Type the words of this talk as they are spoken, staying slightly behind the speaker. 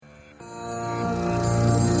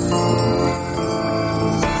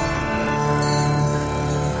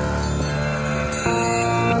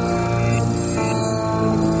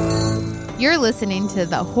listening to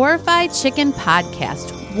the Horrified Chicken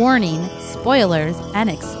Podcast. Warning, spoilers, and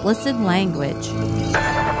explicit language.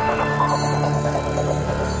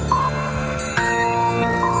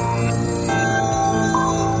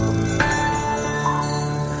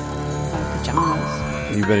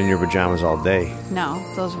 Pajamas. You've been in your pajamas all day. No,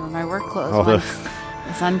 those were my work clothes. When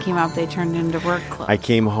the sun came out, they turned into work clothes. I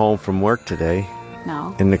came home from work today.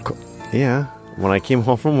 No. Yeah. When I came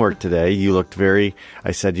home from work today, you look very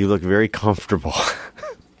comfortable.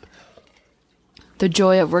 The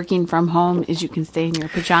joy of working from home is you can stay in your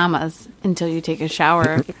pajamas until you take a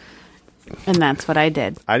shower. And that's what I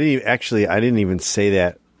did. I didn't even say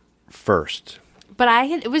that first. But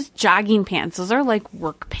it was jogging pants. Those are like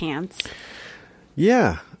work pants.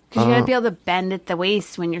 Yeah. Because you got to be able to bend at the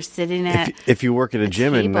waist when you're sitting at If you work at a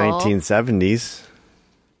gym in 1970s,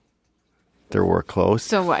 their work clothes.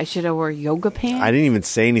 So what, I should have wore yoga pants? I didn't even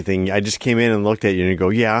say anything. I just came in and looked at you and you go,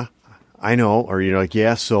 yeah, I know. Or you're like,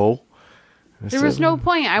 yeah, so. There was no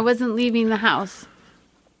point. I wasn't leaving the house.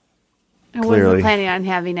 I Clearly. wasn't planning on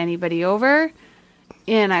having anybody over.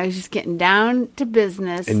 And I was just getting down to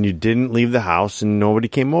business. And you didn't leave the house and nobody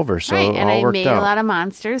came over. So right, it and all I worked made out. a lot of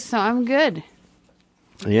monsters, so I'm good.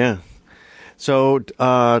 Yeah. So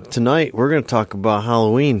tonight we're going to talk about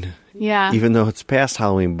Halloween. Yeah. Even though it's past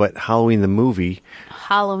Halloween, but Halloween the movie.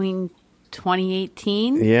 Halloween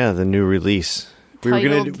 2018. Yeah, the new release.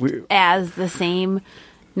 Titled as the same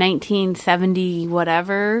 1970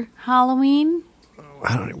 whatever Halloween.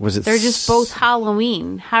 I don't know. Was it? They're just both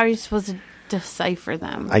Halloween. How are you supposed to decipher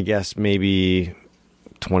them? I guess maybe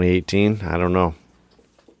 2018. I don't know.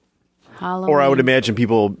 Halloween. Or I would imagine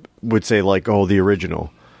people would say like, "Oh, the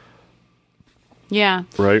original." Yeah.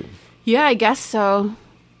 Right. Yeah, I guess so.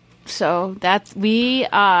 So that's we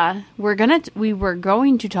were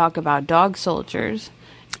going to talk about Dog Soldiers.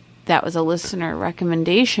 That was a listener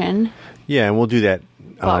recommendation. Yeah, and we'll do that.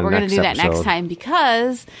 But we're going to do that episode. next time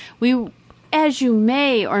because as you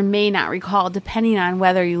may or may not recall, depending on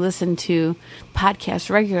whether you listen to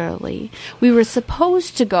podcasts regularly, we were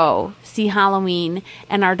supposed to go see Halloween,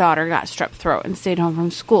 and our daughter got strep throat and stayed home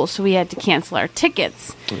from school, so we had to cancel our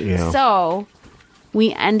tickets. Yeah. So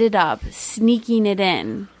we ended up sneaking it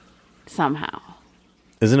in somehow.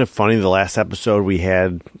 Isn't it funny? The last episode we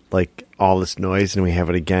had like all this noise, and we have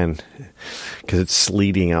it again because it's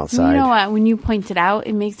sleeting outside. You know what? When you point it out,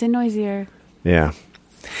 it makes it noisier. Yeah.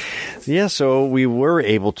 Yeah, so we were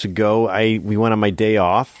able to go. We went on my day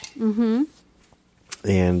off. Mm-hmm.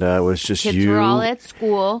 And it was just Kids you. were all at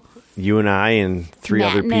school. You and I and three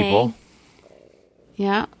other Matinee. people.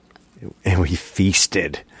 Yeah. And we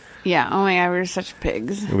feasted. Yeah. Oh my God, we were such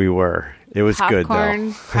pigs. We were. It was good,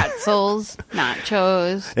 Popcorn, though. pretzels,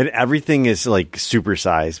 nachos. And everything is like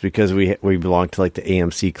supersized because we belong to like the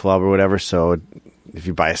AMC club or whatever. So if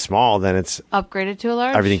you buy a small, then it's Upgraded to a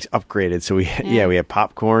large? everything's upgraded. So we had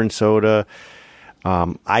popcorn, soda.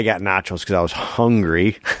 I got nachos because I was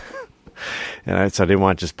hungry. So I didn't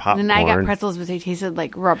want just popcorn. And then I got pretzels, but they tasted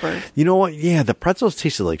like rubber. You know what? Yeah, the pretzels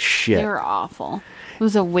tasted like shit. They were awful. It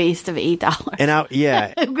was a waste of $8. And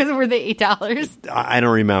Because were they $8? I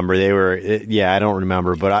don't remember. They were, I don't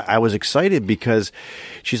remember. But I was excited because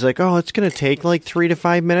she's like, oh, it's going to take like 3 to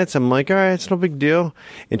 5 minutes. I'm like, all right, it's no big deal.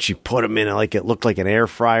 And she put them in like it looked like an air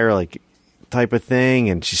fryer, like type of thing.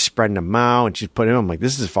 And she's spreading them out and she's putting them. I'm like,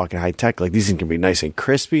 this is fucking high tech. Like these things can be nice and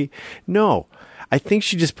crispy. No, I think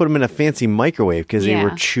she just put them in a fancy microwave because they were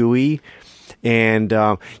chewy. And,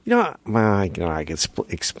 I can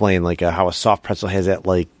explain like how a soft pretzel has that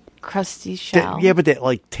like crusty shell. But that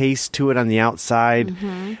like taste to it on the outside.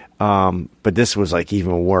 Mm-hmm. But this was like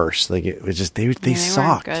even worse. Like it was just, they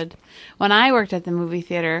sucked. Weren't good. When I worked at the movie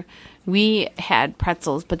theater, we had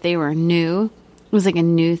pretzels, but they were new. It was like a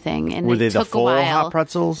new thing. And were they took the full a while. hot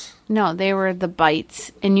pretzels? No, they were the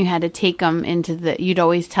bites, and you had to take them you'd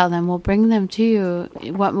always tell them, we'll bring them to you.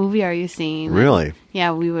 What movie are you seeing? Really?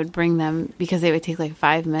 Yeah, we would bring them because they would take like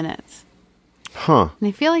 5 minutes. Huh. And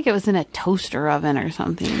I feel like it was in a toaster oven or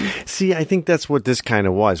something. See, I think that's what this kind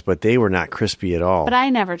of was, but they were not crispy at all. But I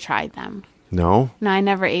never tried them. No? No, I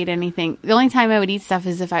never ate anything. The only time I would eat stuff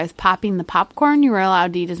is if I was popping the popcorn. You were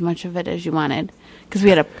allowed to eat as much of it as you wanted. Because we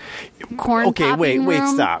had a corn popping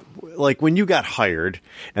room. Stop. Like when you got hired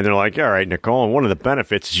and they're like, all right, Nicole, and one of the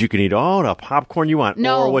benefits is you can eat all the popcorn you want.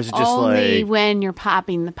 No, or was it just only like when you're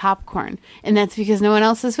popping the popcorn. And that's because no one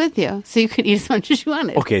else is with you. So you could eat as much as you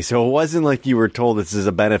wanted. Okay, so it wasn't like you were told this is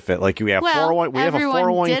a benefit. Like we have we have a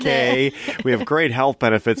 401k, we have great health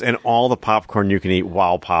benefits, and all the popcorn you can eat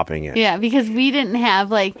while popping it. Yeah, because we didn't have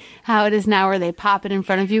like how it is now where they pop it in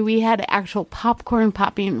front of you. We had an actual popcorn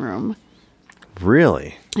popping room.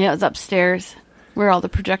 Really? Yeah, it was upstairs. where all the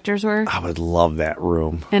projectors were. I would love that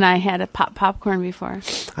room. And I had a popcorn before.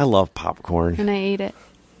 I love popcorn. And I ate it.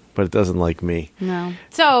 But it doesn't like me. No.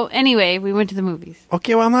 So, anyway, we went to the movies.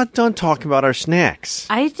 Okay, well, I'm not done talking about our snacks.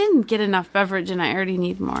 I didn't get enough beverage, and I already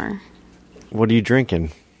need more. What are you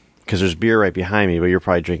drinking? Because there's beer right behind me, but you're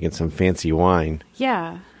probably drinking some fancy wine.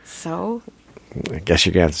 Yeah. So? I guess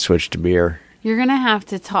you're going to have to switch to beer. You're going to have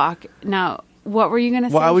to talk. Now, what were you going to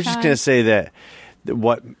say, Well, I was Sean? just going to say that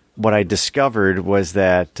what I discovered was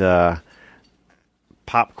that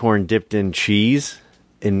popcorn dipped in cheese,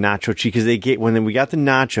 in nacho cheese, because when we got the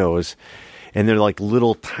nachos, and they're like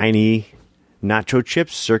little tiny nacho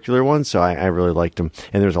chips, circular ones, so I really liked them.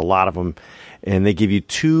 And there's a lot of them. And they give you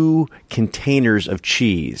 2 containers of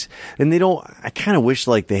cheese. And I kind of wish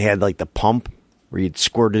like they had like the pump where you'd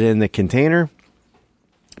squirt it in the container.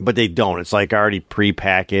 But they don't. It's like already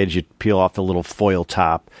pre-packaged. You peel off the little foil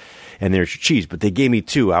top, and there's your cheese. But they gave me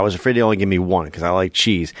 2. I was afraid they only gave me 1 because I like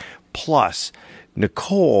cheese. Plus,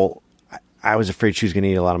 Nicole, I was afraid she was going to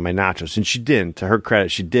eat a lot of my nachos. And she didn't. To her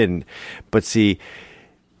credit, she didn't. But see,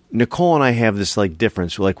 Nicole and I have this like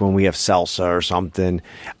difference. Like when we have salsa or something,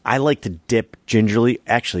 I like to dip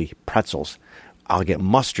actually pretzels. I'll get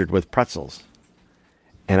mustard with pretzels.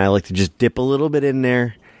 And I like to just dip a little bit in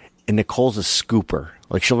there. And Nicole's a scooper.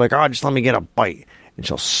 Like she'll like, oh, just let me get a bite. And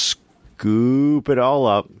she'll scoop it all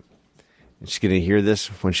up. And she's going to hear this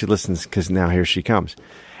when she listens because now here she comes.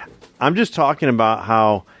 I'm just talking about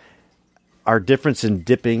how our difference in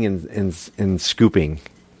dipping and scooping.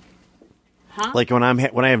 Huh? Like when I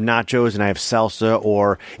have nachos and I have salsa,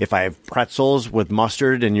 or if I have pretzels with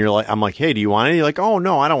mustard, and I'm like, hey, do you want any? You're like, oh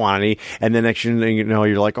no, I don't want any. And then next thing you know,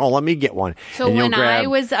 you're like, oh, let me get one. So and when I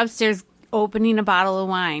was upstairs opening a bottle of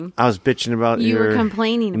wine, I was bitching about you were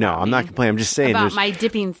complaining. No, about I'm me not complaining. I'm just saying about my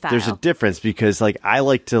dipping style. There's a difference because like I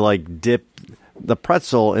like to like dip the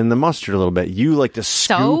pretzel in the mustard a little bit. You like to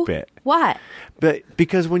scoop it. What? But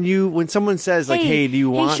because when someone says like, hey, do you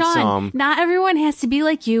want Sean, some? Not everyone has to be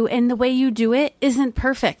like you, and the way you do it isn't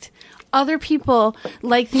perfect. Other people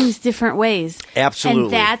like things different ways. Absolutely.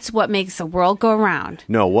 And that's what makes the world go round.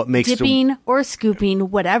 No, what makes dipping or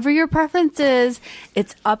scooping, whatever your preference is,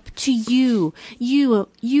 it's up to you.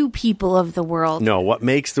 You people of the world. No, what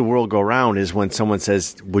makes the world go round is when someone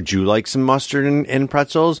says, would you like some mustard and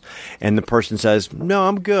pretzels? And the person says, no,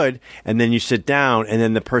 I'm good. And then you sit down, and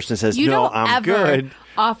then the person says, you no, don't I'm ever good.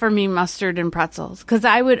 Offer me mustard and pretzels, because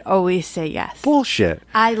I would always say yes. Bullshit.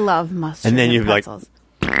 I love mustard and then and you're pretzels. Like,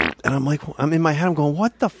 and I'm like, I'm in my head, I'm going,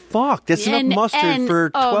 what the fuck? That's enough mustard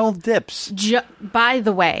for 12 dips. By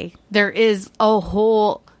the way, there is a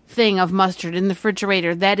whole thing of mustard in the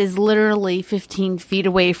refrigerator that is literally 15 feet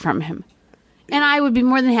away from him. And I would be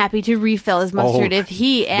more than happy to refill his mustard if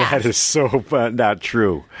he asked. That is so not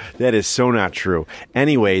true. That is so not true.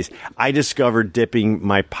 Anyways, I discovered dipping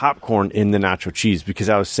my popcorn in the nacho cheese because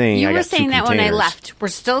I was saying you I were got saying 2 that containers. when I left. We're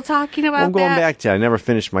still talking about I'm going that? back to it. I never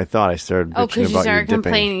finished my thought. I started bitching because you about started dipping.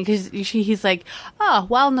 complaining because he's like, oh,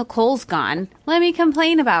 well, Nicole's gone. Let me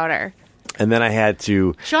complain about her. And then I had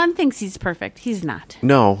to. Sean thinks he's perfect. He's not.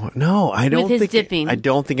 No, I don't. With his think dipping. I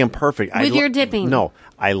don't think I'm perfect. With your dipping. No,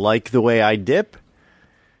 I like the way I dip.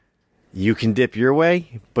 You can dip your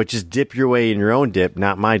way, but just dip your way in your own dip,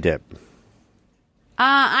 not my dip.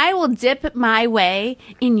 I will dip my way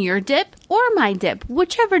in your dip or my dip,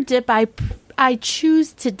 whichever dip I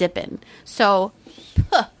choose to dip in. So,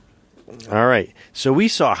 All right. So we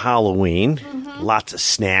saw Halloween. Lots of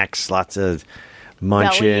snacks, lots of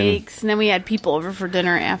munching. belly aches, and then we had people over for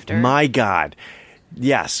dinner after. My God.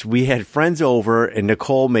 Yes, we had friends over, and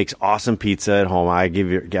Nicole makes awesome pizza at home. I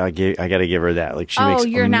got to give her that. Like she makes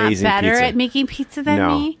you're not amazing better pizza. at making pizza than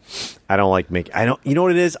No. me? I don't like making. I don't. You know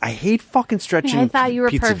what it is? I hate fucking stretching. I thought you were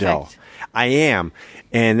pizza perfect. dough. I am,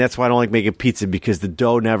 and that's why I don't like making pizza because the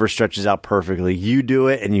dough never stretches out perfectly. You do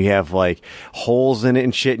it, and you have like holes in it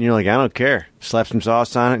and shit, and you're like, I don't care. Slap some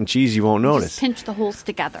sauce on it and cheese, you won't notice. Just pinch the holes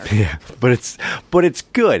together. Yeah, but it's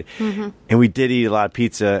good. And we did eat a lot of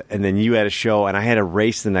pizza, and then you had a show, and I had a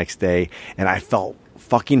race the next day, and I felt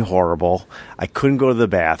fucking horrible. I couldn't go to the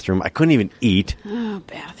bathroom. I couldn't even eat. Oh,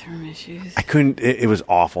 bathroom issues. I couldn't. It was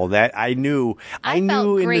awful. That I knew. I knew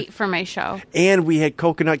felt great for my show. And we had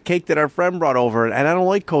coconut cake that our friend brought over, and I don't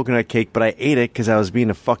like coconut cake, but I ate it because I was being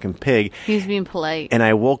a fucking pig. He was being polite. And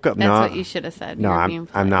I woke up. That's what you should have said. No, You were I'm being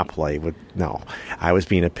polite. not polite. No, I was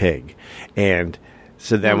being a pig, and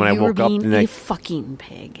so then when I You were woke up being the next, a fucking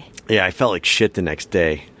pig. yeah, I felt like shit the next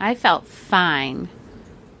day. I felt fine.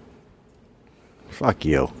 Fuck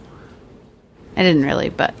you. I didn't really,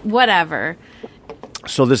 but whatever.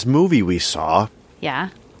 So this movie we saw, Yeah.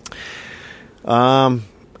 I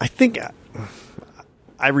think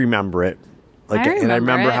I remember it. Like, and I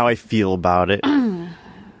remember how I feel about it.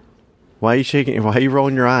 Why are you shaking? Why are you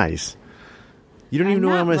rolling your eyes? You don't even know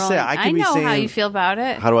what I'm going to say. I know how you feel about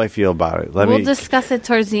it. How do I feel about it? We'll discuss it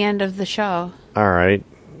towards the end of the show. All right.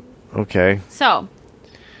 Okay. So,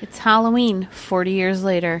 it's Halloween 40 years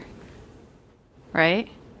later. Right?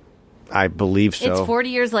 I believe so. It's 40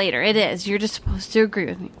 years later. It is. You're just supposed to agree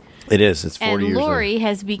with me. It is. It's 40 years later. And Laurie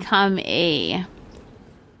has become a...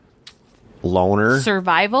 loner?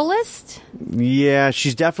 Survivalist? Yeah,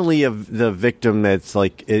 she's definitely the victim that's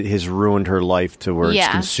like, it has ruined her life to where it's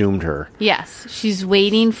consumed her. Yes. She's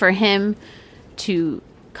waiting for him to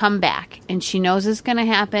come back. And she knows it's going to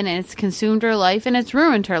happen, and it's consumed her life, and it's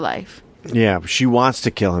ruined her life. Yeah, she wants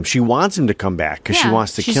to kill him. She wants him to come back because she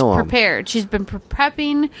wants to kill him. She's prepared. She's been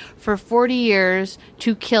prepping for 40 years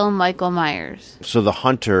to kill Michael Myers. So the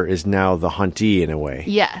hunter is now the huntee in a way.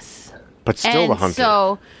 Yes. But still the hunter.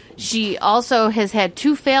 So she also has had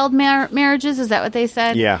 2 failed marriages. Is that what they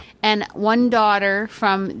said? Yeah. And 1 daughter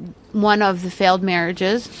from one of the failed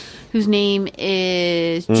marriages, whose name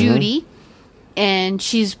is Judy. And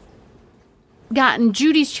she's gotten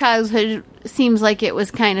Judy's childhood, seems like it was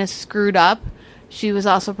kind of screwed up. She was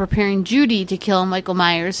also preparing Judy to kill Michael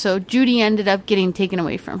Myers, so Judy ended up getting taken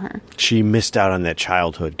away from her. She missed out on that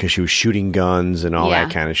childhood because she was shooting guns and all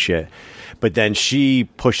that kind of shit. But then she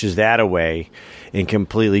pushes that away and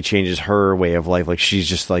completely changes her way of life. Like, she's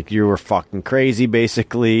just like, you were fucking crazy,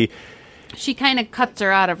 basically. She kind of cuts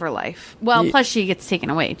her out of her life. Well, plus she gets taken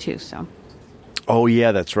away, too, so. Oh,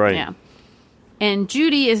 yeah, that's right. Yeah. And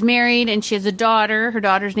Judy is married, and she has a daughter. Her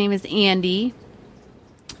daughter's name is Andy.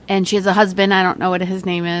 And she has a husband. I don't know what his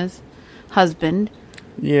name is. Husband.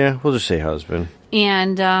 Yeah, we'll just say husband.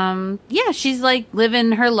 And, she's, like,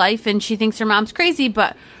 living her life, and she thinks her mom's crazy,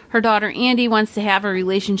 but her daughter Andy wants to have a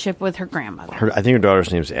relationship with her grandmother. I think her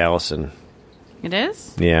daughter's name's Allison. It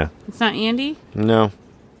is? Yeah. It's not Andy? No.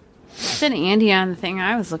 It said Andy on the thing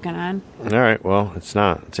I was looking on. All right, well, it's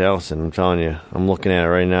not. It's Allison, I'm telling you. I'm looking at it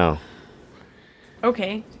right now.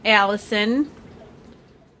 Okay, Allison.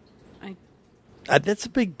 That's a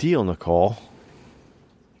big deal, Nicole.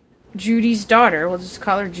 Judy's daughter. We'll just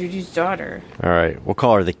call her Judy's daughter. All right, we'll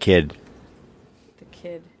call her the kid. The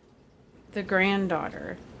kid. The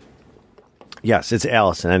granddaughter. Yes, it's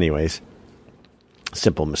Allison anyways.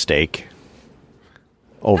 Simple mistake.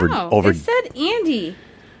 It said Andy.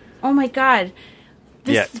 Oh my God.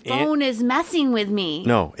 This phone is messing with me.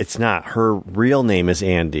 No, it's not. Her real name is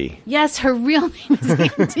Andy. Yes, her real name is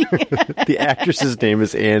Andy. The actress's name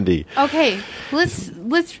is Andy. Okay, let's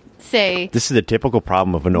say this is the typical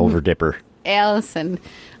problem of an overdipper. Allison.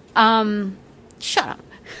 Shut up.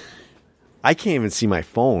 I can't even see my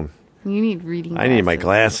phone. You need reading glasses. I need my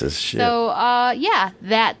glasses. Shit. So,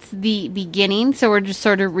 that's the beginning. So we're just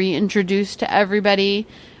sort of reintroduced to everybody.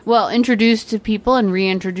 Well, introduced to people and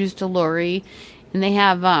reintroduced to Laurie. And they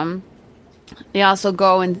have, they also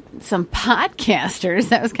go and some podcasters.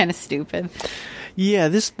 That was kind of stupid. Yeah,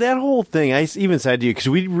 that whole thing, I even said to you, because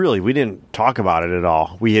we didn't talk about it at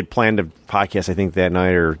all. We had planned a podcast, I think, that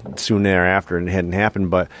night or soon thereafter, and it hadn't happened.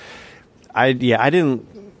 But I don't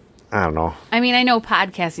know. I mean, I know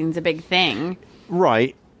podcasting's a big thing.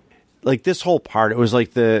 Right. Like this whole part, it was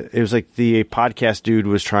like the podcast dude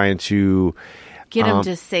was trying to get him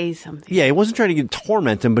to say something. Yeah, he wasn't trying to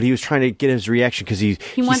torment him, but he was trying to get his reaction because he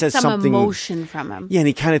wants says some something, emotion from him. Yeah, and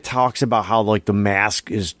he kind of talks about how like the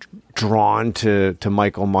mask is drawn to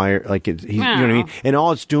Michael Myers, like you know what I mean. And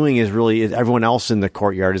all it's doing is everyone else in the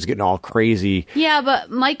courtyard is getting all crazy. Yeah,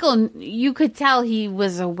 but Michael, you could tell he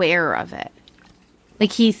was aware of it.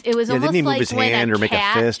 Like it was almost didn't he move like his when hand or make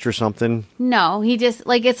a fist or something? No, he just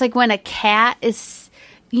it's like when a cat is,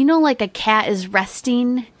 like a cat is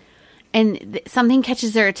resting. And something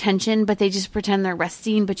catches their attention, but they just pretend they're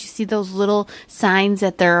resting. But you see those little signs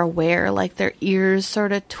that they're aware, like their ears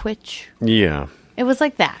sort of twitch. Yeah. It was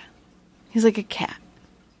like that. He's like a cat.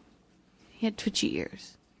 He had twitchy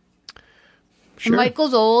ears. Sure. And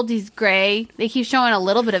Michael's old. He's gray. They keep showing a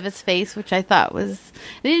little bit of his face, which I thought was...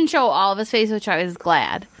 They didn't show all of his face, which I was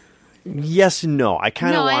glad. Yes and no. I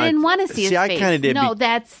kind of I didn't want to see his face. I kind of did. No,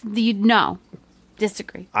 no.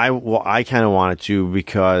 Disagree. I kind of wanted to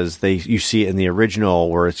because you see it in the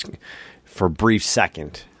original where it's for a brief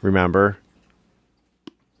second. Remember?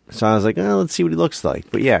 So I was like, let's see what he looks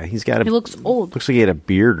like. But yeah, he looks old. Looks like he had a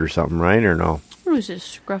beard or something, right? Or no? Or was it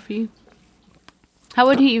scruffy? How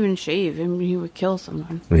would he even shave? I mean, he would kill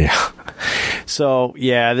someone. Yeah. So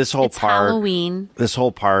yeah, it's Halloween. This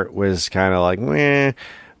whole part was kind of like, meh,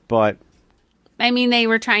 but I mean, they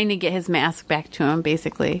were trying to get his mask back to him,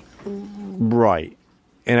 basically. Right.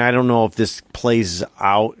 And I don't know if this plays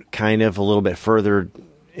out kind of a little bit further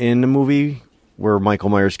in the movie, where Michael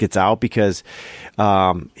Myers gets out because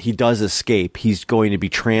he does escape. He's going to be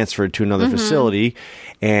transferred to another facility,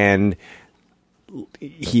 and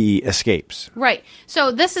he escapes. Right.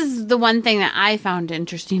 So this is the one thing that I found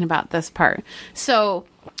interesting about this part. So,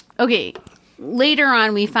 okay, later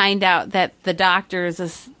on we find out that the doctor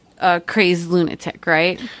is a crazed lunatic,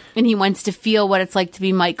 right? And he wants to feel what it's like to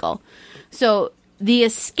be Michael. So the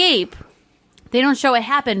escape, they don't show it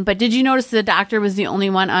happen, but did you notice the doctor was the only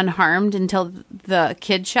one unharmed until the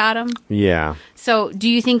kid shot him? Yeah. So do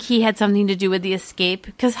you think he had something to do with the escape?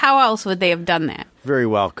 Because how else would they have done that? Very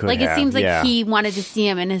well could Like, have. it seems like yeah. he wanted to see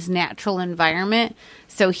him in his natural environment,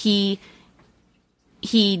 so he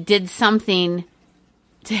did something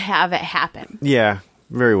to have it happen. Yeah,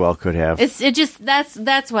 very well could have.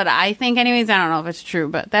 That's what I think. Anyways, I don't know if it's true,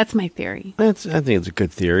 but that's my theory. I think it's a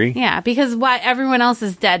good theory. Yeah, because why everyone else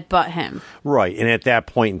is dead but him. Right, and at that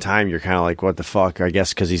point in time, you're kind of like, what the fuck? I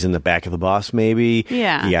guess because he's in the back of the bus, maybe.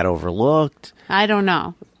 Yeah. He got overlooked. I don't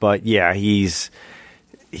know. But yeah, he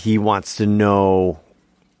wants to know.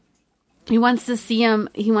 He wants to see him.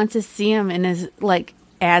 He wants to see him in his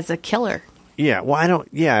as a killer. Yeah, well, I don't.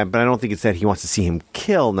 Yeah, but I don't think it's that he wants to see him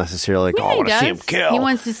kill necessarily. Like, Yeah, I want he to see does. him kill. He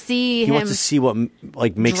wants to see He wants to see what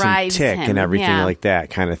makes him drives tick him, and everything yeah. like that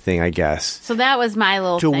kind of thing. I guess So that was my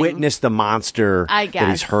little to thing. witness the monster I that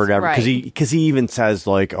he's guess, heard ever right. because he even says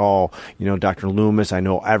like, oh, Dr. Loomis, I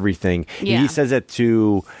know everything. Yeah. He says it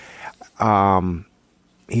to.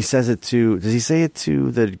 He says it to. Does he say it to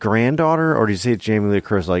the granddaughter, or does he say it to Jamie Lee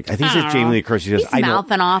Curtis? Like, I think he says Jamie Lee Curtis. He says, He's "I know,"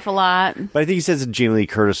 mouthing off a lot. but I think he says to Jamie Lee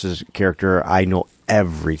Curtis's character, "I know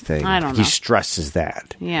everything." I don't know. He stresses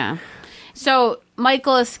that, Yeah. So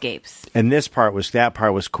Michael escapes. and that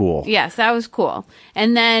part was cool. Yes, that was cool.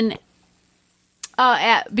 And then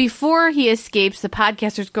before he escapes, the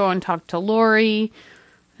podcasters go and talk to Lori.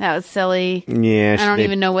 That was silly. Yeah, I don't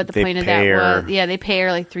even know what the they point of pay that her. was. Yeah, they pay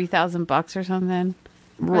her like $3,000 or something.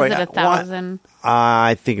 Or Right. was it $1,000?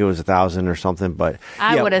 I think it was 1,000 or something, but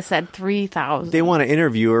I yeah, would have said 3,000. They want to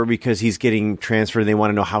interview her because he's getting transferred. They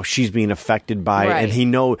want to know how she's being affected by it, Right.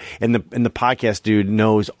 and and the podcast dude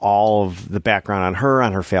knows all of the background on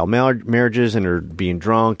her failed marriages, and her being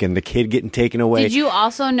drunk, and the kid getting taken away. Did you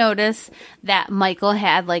also notice that Michael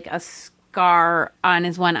had like a scar on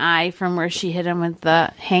his one eye from where she hit him with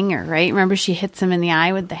the hanger? Right? Remember, she hits him in the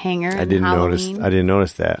eye with the hanger. I didn't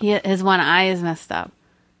notice that. His one eye is messed up.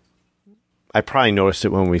 I probably noticed it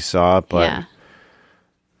when we saw it, but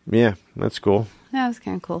yeah, that's cool. That was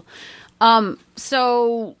kind of cool.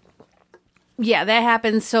 So yeah, that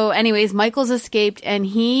happens. So anyways, Michael's escaped, and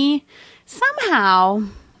he somehow,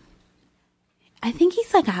 I think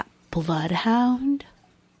he's like a bloodhound,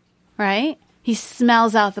 right? He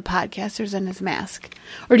smells out the podcasters in his mask.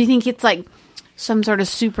 Or do you think it's like some sort of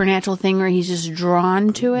supernatural thing where he's just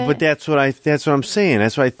drawn to it? But that's what I'm saying.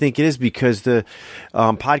 That's what I think it is, because the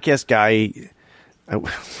podcast guy. We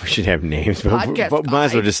should have names, but might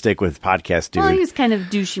as well just stick with podcast dude. Well, he's kind of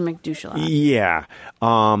douchey McDouche. Yeah.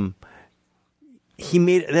 He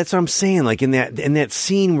made. That's what I'm saying. Like in that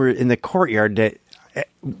scene where in the courtyard, that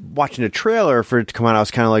watching a trailer for it to come out, I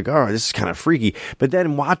was kind of like, oh, this is kind of freaky. But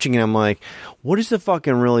then watching it, I'm like, what is the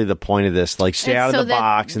fucking really the point of this? Like, stay out of the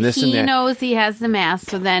box and this and that. He knows he has the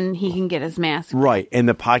mask, so then he can get his mask. Right. And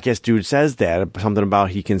the podcast dude says that something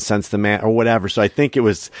about he can sense the mask or whatever. So I think it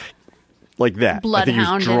was like that. I think he was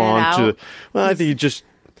Bloodhounded drawn it out. to. Well, I think he just.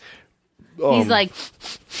 He's like,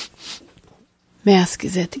 mask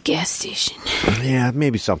is at the gas station. Yeah,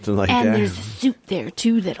 maybe something like And that. there's a suit there,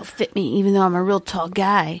 too, that'll fit me, even though I'm a real tall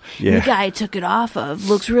guy. Yeah. And the guy I took it off of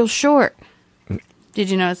looks real short. Did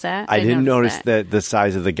you notice that? I didn't notice that the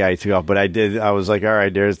size of the guy he took off, but I did. I was like, all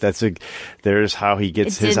right, there's how he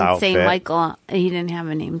gets It his didn't outfit. say Michael. He didn't have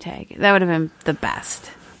a name tag. That would have been the best.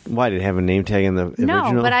 Why, did it have a name tag in the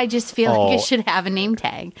original? No, but I just feel like Oh. it should have a name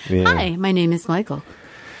tag. Yeah. Hi, my name is Michael.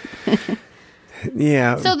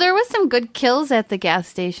 Yeah. So there was some good kills at the gas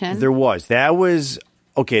station. There was. That was...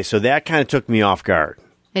 Okay, so that kind of took me off guard.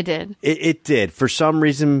 It did. It did. For some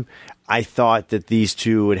reason, I thought that these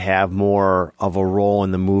two would have more of a role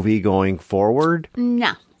in the movie going forward.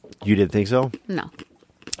 No. You didn't think so? No.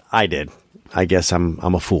 I did. I guess I'm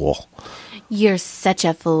a fool. You're such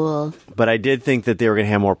a fool. But I did think that they were going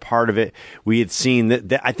to have more part of it. We had seen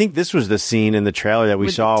that. I think this was the scene in the trailer that we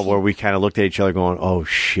With the saw teeth. where we kind of looked at each other going, oh,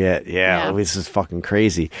 shit. Yeah. Yeah. This is fucking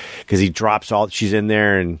crazy. Because he drops all. She's in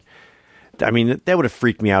there. And I mean, that would have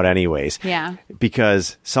freaked me out anyways. Yeah.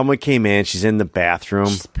 Because someone came in. She's in the bathroom.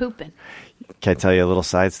 She's pooping. Can I tell you a little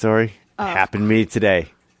side story? Oh. Happened to me today.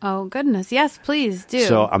 Oh, goodness. Yes, please do.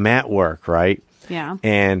 So I'm at work, right? Yeah.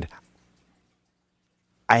 And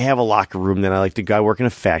I have a locker room that I like to go. I work in a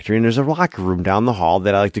factory, and there's a locker room down the hall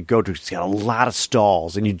that I like to go to. It's got a lot of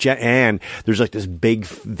stalls, and and there's like this big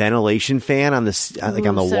ventilation fan on this, like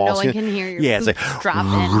on the so walls. no one can hear your yeah, it's like drop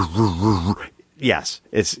in. Yes,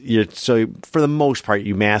 so for the most part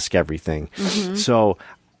you mask everything. So.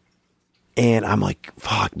 And I'm like,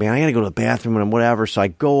 fuck, man, I got to go to the bathroom and whatever. So I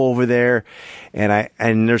go over there, and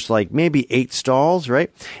there's like maybe 8 stalls, right?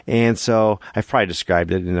 And so I've probably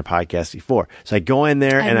described it in the podcast before. So I go in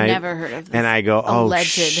there, I've never heard of this. And I go,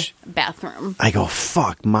 alleged bathroom. I go,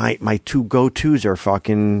 fuck, my 2 go-tos are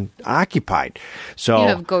fucking occupied. So You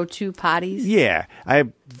have go-to potties? yeah, I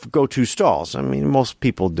have go-to stalls. I mean, most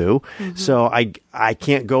people do. So I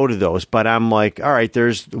can't go to those, but I'm like, all right,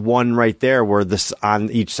 there's one right there where this on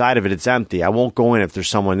each side of it's empty. I won't go in if there's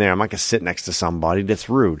someone there. I'm not gonna sit next to somebody. That's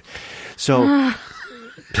rude. So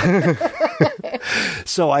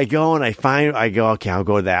so I go and I go, okay, I'll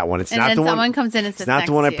go to that one. It's And not then the someone one. comes in and It's sits not next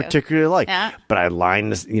the one to I you. particularly like. Yeah. But I line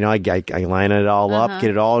this, I line it all up,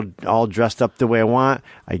 get it all dressed up the way I want.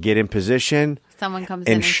 I get in position. Someone comes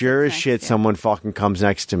in And sure as sits shit, next to you. someone fucking comes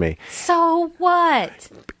next to me. So what?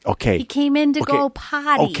 Okay. He came in to go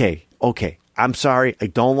potty. Okay. I'm sorry. I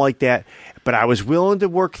don't like that. But I was willing to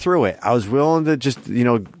work through it. I was willing to just,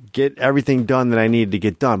 get everything done that I needed to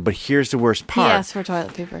get done. But here's the worst He part. asked for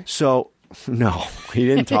toilet paper. So, no, he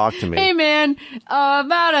didn't talk to me. Hey man,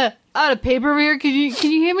 I'm out of paper over here. Can you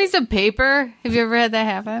hand me some paper? Have you ever had that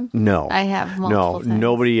happen? No. I have multiple times.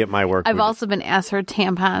 Nobody at my work. I've would- also been asked for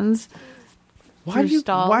tampons. Why are you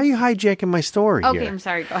stalls. hijacking my story Okay, here? I'm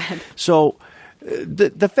sorry. Go ahead. So,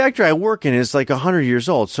 the factory I work in is like 100 years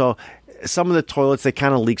old. So, some of the toilets, they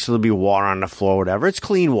kind of leak, so there'll be water on the floor, whatever. It's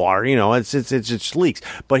clean water, it's leaks.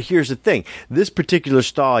 But here's the thing. This particular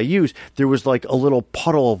stall I used, there was like a little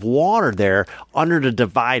puddle of water there under the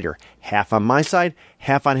divider. Half on my side,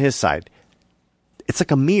 half on his side. It's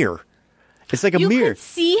like a mirror. It's like a You mirror. could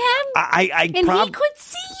see him? I And he could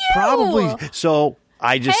see you? Probably. So,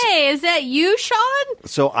 I just... Hey, is that you, Sean?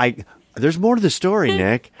 So there's more to the story,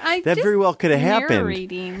 Nick. I That just very well could have happened.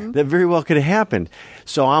 narrating. That very well could have happened.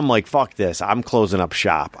 So I'm like, fuck this. I'm closing up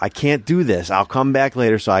shop. I can't do this. I'll come back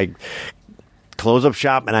later. So I close up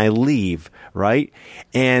shop and I leave, right?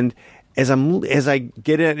 And as I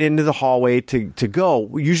get into the hallway to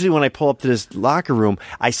go, usually when I pull up to this locker room,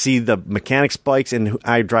 I see the mechanic's bikes and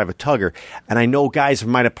I drive a Tugger. And I know guys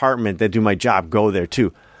from my department that do my job go there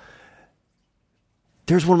too.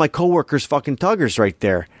 There's one of my coworkers' fucking Tuggers right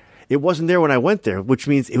there. It wasn't there when I went there, which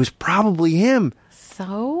means it was probably him.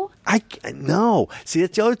 So? No. See,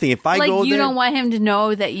 that's the other thing. If I Like, go you there, don't want him to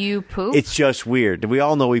know that you poop? it's just weird. We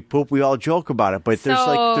all know we poop. We all joke about it, but there's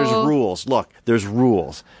So- rules. Look, there's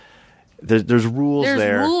rules. There's rules There's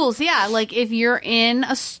there. rules, yeah. Like, if you're in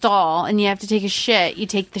a stall and you have to take a shit, you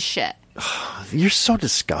take the shit. You're so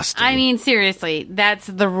disgusting. I mean, seriously, that's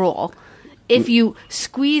the rule. If you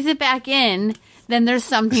squeeze it back in, then there's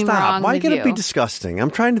something Stop. wrong Why with gotta you. be disgusting?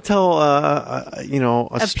 I'm trying to tell, a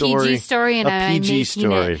story. PG story, and a I'm PG making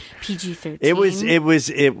story. it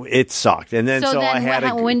PG-13. It sucked, and then So I then,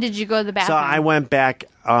 had when did you go to the So bathroom? I went back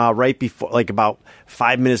right before, like about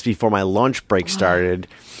 5 minutes before my lunch break started,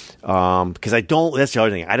 because I don't. That's the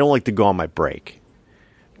other thing. I don't like to go on my break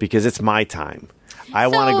because it's my time. I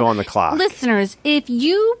want to So, go on the clock. Listeners, if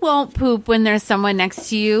you won't poop when there's someone next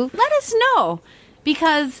to you, let us know.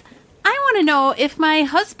 Because I want to know if my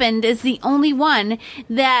husband is the only one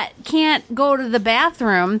that can't go to the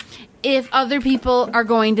bathroom if other people are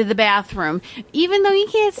going to the bathroom. Even though you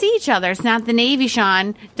can't see each other. It's not the Navy,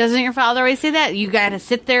 Sean. Doesn't your father always say that? You got to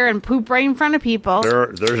sit there and poop right in front of people.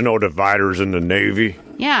 There's no dividers in the Navy.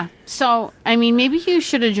 Yeah. So, I mean, maybe you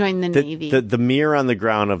should have joined the Navy. The mirror on the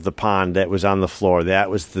ground of the pond that was on the floor, that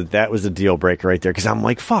was the deal breaker right there. Because I'm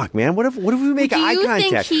like, fuck, man, what if we make eye Do you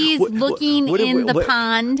contact? think he's looking in the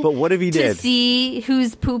pond? But what if he to did? see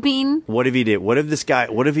who's pooping? What if he did? What if this guy?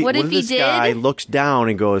 What if this he guy did? looks down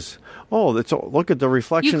and goes, "Oh, look at the You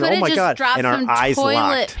reflection! could Oh have my just god!" dropped And our some eyes toilet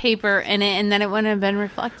locked. paper in it, and then it wouldn't have been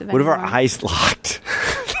reflective. What if our anymore. eyes locked?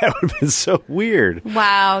 That would have been so weird.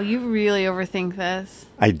 Wow, you really overthink this.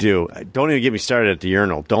 I do. Don't even get me started at the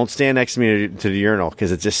urinal. Don't stand next to me to the urinal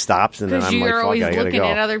because it just stops and then Because I'm like, you're "Fuck, always I gotta looking go."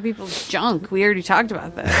 at other people's junk. We already talked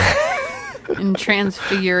about that. In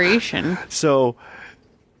transfiguration. So,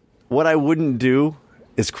 what I wouldn't do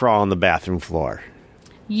is crawl on the bathroom floor.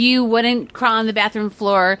 You wouldn't crawl on the bathroom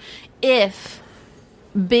floor if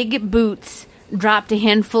Big Boots dropped a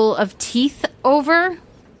handful of teeth over.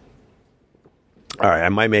 All right, I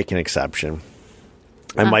might make an exception.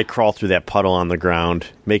 I might crawl through that puddle on the ground,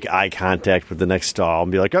 make eye contact with the next stall,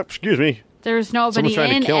 and be like, "Oh, excuse me, There's nobody trying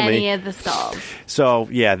to in kill me. any of the stalls. So,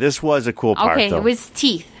 yeah, this was a cool part, Okay, though. it was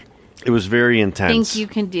teeth. It was very intense. Think you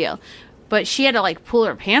can deal. But she had to, like, pull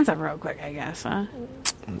her pants up real quick, I guess, huh?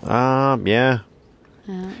 Yeah.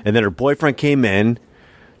 And then her boyfriend came in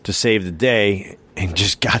to save the day and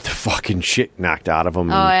just got the fucking shit knocked out of him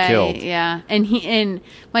and killed. Yeah. And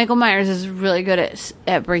Michael Myers is really good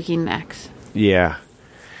at breaking necks. Yeah.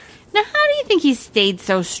 Now, how do you think he stayed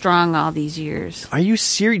so strong all these years? Are you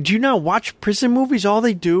serious? Do you not watch prison movies? All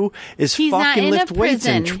they do is He's not fucking in lift a weights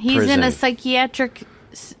in prison. prison. He's in a psychiatric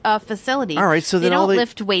facility. All right, so they then all don't they-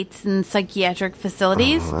 lift weights in psychiatric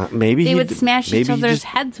facilities. Maybe they he would d- smash maybe each he other's just-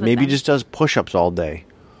 heads with Maybe them. he just does push-ups all day.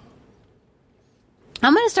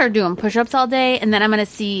 I'm going to start doing push-ups all day, and then I'm going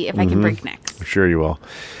to see if I can break necks. I'm sure you will.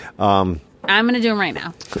 I'm going to do them right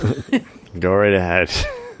now. Go right ahead.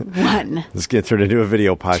 1, Let's get turned into a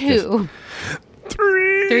video podcast. 2,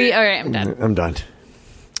 3. All right, I'm done. I'm done.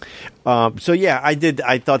 So yeah,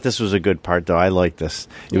 I thought this was a good part, though. I liked this.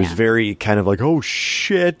 It was Yeah. very kind of like, oh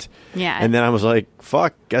shit. Yeah. And then I was like,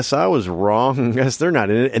 fuck. Guess I was wrong. Guess they're not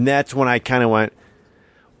in it. And that's when I kind of went,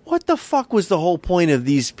 what the fuck was the whole point of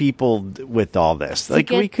these people with all this? To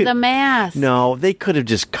get the mask. No, they could have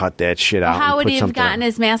just cut that shit out. How and would put he have something- gotten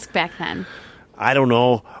his mask back then? I don't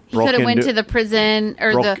know. He could have went to the prison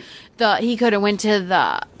or broke- he could have went to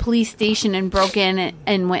the police station and broke in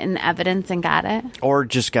and went in evidence and got it. or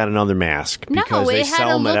just got another mask because No, they it had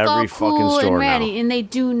sell to them at look all every fucking cool and store ready, now. and they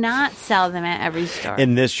do not sell them at every store.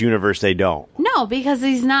 In this universe, they don't. No, because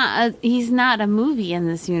he's not a movie in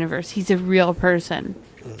this universe. He's a real person.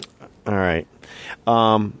 All right.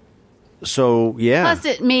 So yeah. Plus,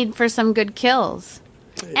 it made for some good kills.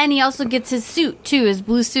 And he also gets his suit too, his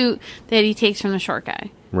blue suit that he takes from the short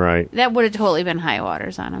guy. Right. That would have totally been high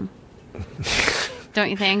waters on him. Don't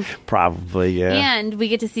you think? Probably, yeah. And we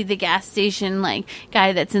get to see the gas station like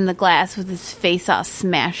guy that's in the glass with his face all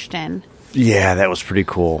smashed in. Yeah, that was pretty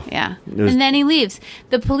cool. Yeah. was- And then he leaves.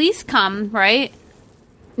 The police come, right?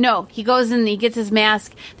 No, he goes and he gets his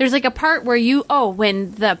mask. There's like a part where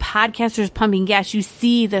when the podcaster's pumping gas, you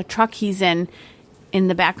see the truck he's in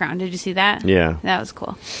the background. Did you see that? Yeah. That was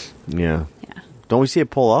cool. Yeah. Yeah. Don't we see it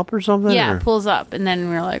pull up or something? Yeah, or- it pulls up. And then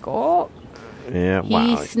we're like, oh, Yeah, he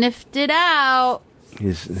wow. sniffed it out.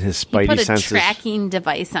 His He spidey put a senses. tracking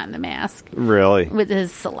device on the mask Really? with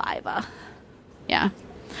his saliva. Yeah.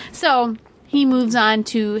 So he moves on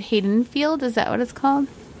to Haydenfield. Is that what it's called?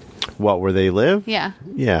 What, where they live? Yeah.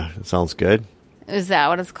 Yeah, it sounds good. Is that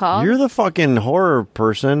what it's called? You're the fucking horror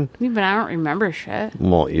person. Yeah, but I don't remember shit.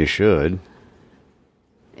 Well, you should.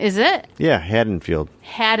 Is it? Yeah, Haddonfield.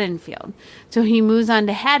 Haddonfield. So he moves on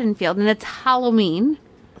to Haddonfield, and it's Halloween.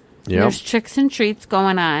 Yep. There's tricks and treats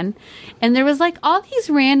going on. And there was like all these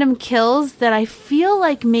random kills that I feel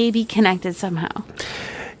like maybe connected somehow.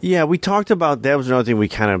 Yeah, we talked about that. Was another thing we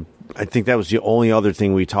kind of. I think that was the only other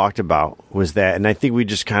thing we talked about was that, and I think we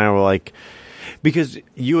just kind of were like, because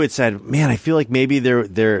you had said, "Man, I feel like maybe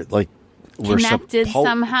they're like we're Connected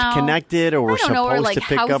somehow. connected, or we're I don't know, or supposed like to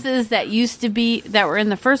pick up." houses that used to be that were in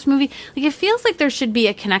the first movie. Like it feels like there should be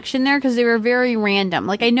a connection there because they were very random.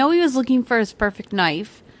 Like I know he was looking for his perfect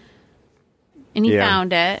knife, and he Yeah.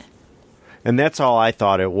 found it. And that's all I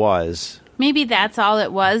thought it was. Maybe that's all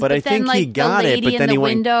it was. But I then, think like he got the it, lady but in then the he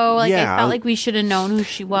went- window, like Yeah, I felt like we should have known who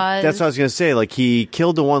she was. That's what I was gonna say. Like he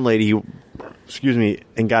killed the one lady, excuse me,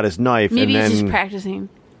 and got his knife, Maybe and he's then just practicing.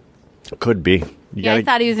 could be. You Yeah, I gotta,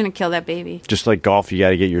 thought he was going to kill that baby. just like golf, you got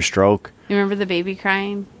to get your stroke. You remember the baby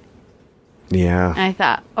crying? Yeah, And I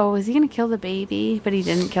thought, oh, is he going to kill the baby? But he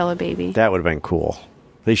didn't kill the baby. that would have been cool.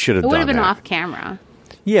 They should have It would done have been that. off camera.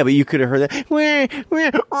 Yeah, but you could have heard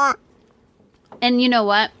that. And you know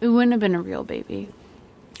what? It wouldn't have been a real baby.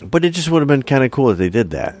 But it just would have been kind of cool if they did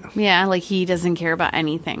that. Yeah, like he doesn't care about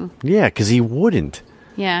anything. Yeah, because he wouldn't.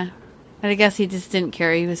 Yeah. But I guess he just didn't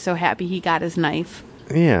care. He was so happy he got his knife.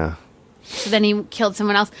 Yeah. So then he killed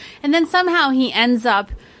someone else. And then somehow he ends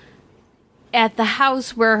up at the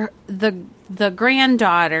house where the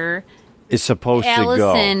granddaughter, Is supposed to go.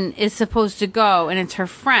 Allison, is supposed to go, and it's her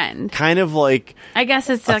friend. Kind of like, I guess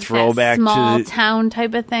it's A like throwback that to small the- town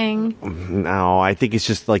type of thing. no, I think it's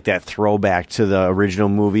just like that throwback to the original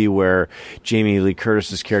movie where Jamie Lee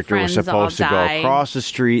Curtis's character Friends was supposed to all go died. across the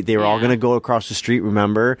street. They were all Yeah. going to go across the street,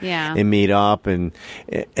 remember? Yeah. And meet up, and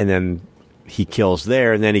then he kills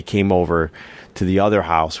there, and then he came over to the other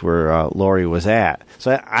house where Laurie was at.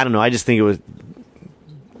 So I don't know. I just think it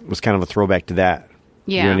was kind of a throwback to that.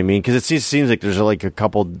 You know Yeah. what I mean? Because it seems like there's like a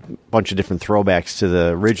bunch of different throwbacks to the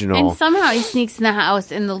original. And somehow he sneaks in the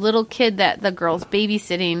house, and the little kid that the girl's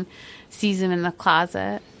babysitting sees him in the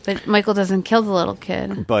closet. But Michael doesn't kill the little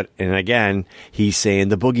kid. And again, he's saying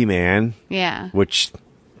the boogeyman, Yeah. which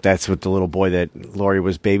that's what the little boy that Laurie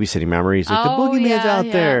was babysitting. Remember, he's like, the boogeyman's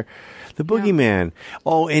out there. The boogeyman.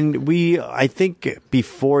 Oh, and I think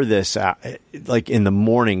before this, like in the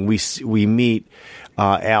morning, we meet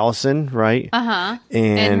Allison, right?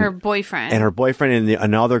 And her boyfriend. And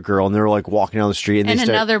another girl, and they're like walking down the street, and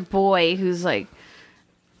another boy who's like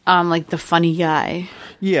the funny guy.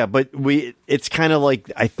 Yeah, but it's kind of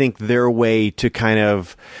like, I think, their way to kind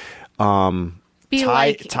of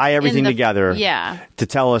tie everything together. Yeah. To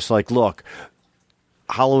tell us, like, look,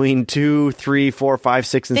 Halloween 2, 3, 4, 5,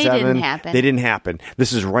 6, and 7. They didn't happen.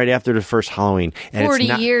 This is right after the first Halloween. And 40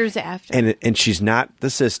 years after. And she's not the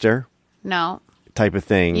sister. No. Type of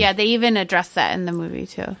thing. Yeah, they even addressed that in the movie,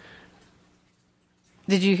 too.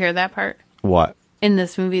 Did you hear that part? What? In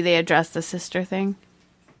this movie, they addressed the sister thing.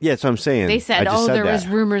 Yeah, that's what I'm saying. They said, there was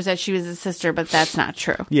rumors that she was a sister, but that's not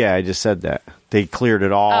true. Yeah, I just said that. They cleared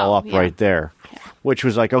it all up right there, which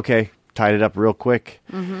was like, okay, tied it up real quick.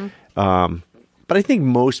 Mm-hmm. But I think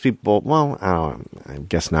most people, well, I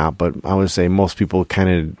guess not, but I would say most people kind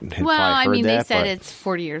of had probably heard that. They said it's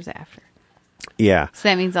 40 years after. Yeah. So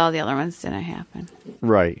that means all the other ones didn't happen.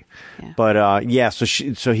 Right. Yeah. But,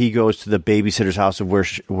 so he goes to the babysitter's house of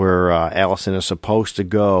where Allison is supposed to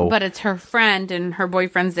go. But it's her friend, and her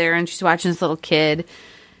boyfriend's there, and she's watching this little kid.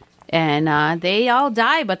 And they all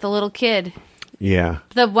die, but the little kid. Yeah.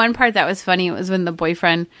 The one part that was funny was when the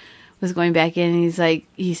boyfriend was going back in, and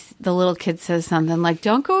the little kid says something like,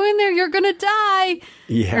 "Don't go in there, you're going to die."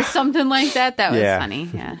 Yeah. Or something like that. That was funny.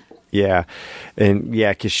 Yeah. Yeah. And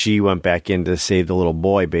because she went back in to save the little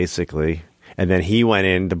boy, basically. And then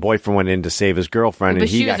the boyfriend went in to save his girlfriend, and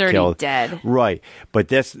he got killed. But she was already dead. Right. But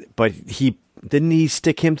didn't he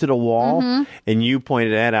stick him to the wall? Mm-hmm. And you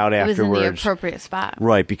pointed that out afterwards. It was in the appropriate spot.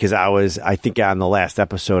 Right, because I think on the last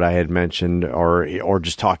episode I had mentioned, or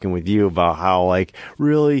just talking with you about how, like,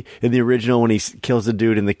 really, in the original when he kills the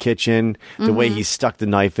dude in the kitchen, the way he stuck the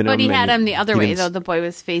knife in him. But he had him the other way, though. The boy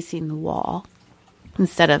was facing the wall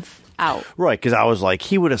instead of out. Right, because I was like,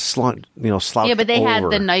 he would have slouched Yeah, but they had over.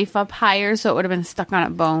 the knife up higher, so it would have been stuck on a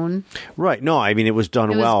bone. Right. No, I mean, it was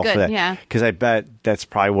done well good, for that. Yeah. Because I bet that's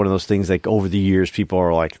probably one of those things, like, over the years, people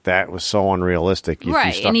are like, that was so unrealistic.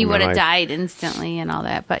 Right, and he would have died instantly and all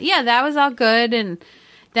that. But, yeah, that was all good. And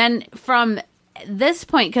then from this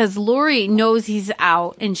point, because Laurie knows he's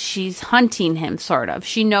out, and she's hunting him, sort of.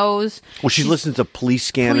 She knows. Well, she listens to police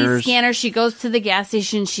scanners. She goes to the gas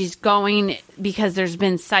station. She's going because there's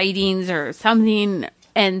been sightings or something,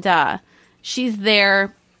 and she's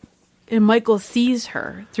there, and Michael sees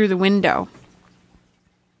her through the window.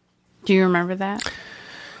 Do you remember that?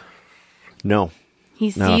 No. He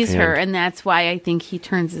sees her, and that's why I think he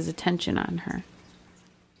turns his attention on her.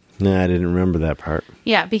 No, I didn't remember that part.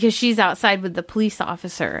 Yeah, because she's outside with the police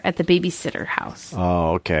officer at the babysitter house.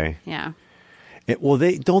 Oh, okay. Yeah. Well,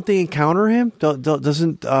 don't they encounter him?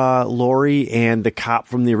 Doesn't Laurie and the cop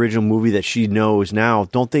from the original movie that she knows now?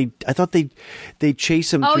 Don't they? I thought they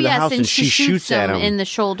chase him through the house, and she shoots at him in the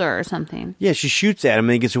shoulder or something. Yeah, she shoots at him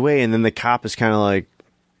and he gets away, and then the cop is kind of like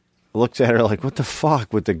looks at her like, "What the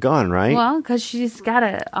fuck?" with the gun, right? Well, because she's got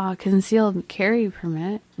a concealed carry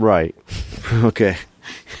permit. Right. Okay.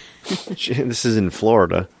 This is in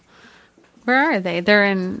Florida. Where are they? They're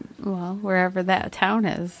in, wherever that town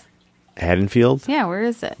is. Haddonfield? Yeah, where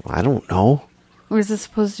is it? I don't know. Where's it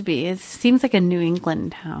supposed to be? It seems like a New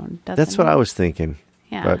England town. That's what I was thinking.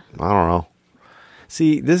 Yeah. But I don't know.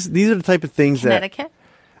 See, these are the type of things Connecticut?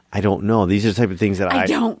 I don't know. These are the type of things that I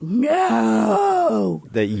don't know.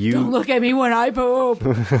 That you... Don't look at me when I poop.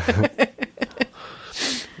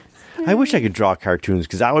 I wish I could draw cartoons,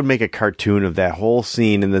 because I would make a cartoon of that whole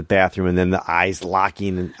scene in the bathroom and then the eyes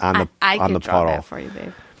locking on the I on the could draw puddle. that for you,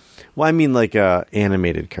 babe. Well, I mean like a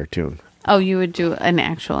animated cartoon. Oh, you would do an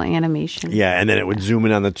actual animation. Yeah, and then it would zoom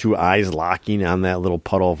in on the two eyes locking on that little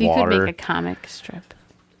puddle of water. You could make a comic strip.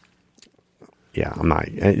 Yeah, I'm not.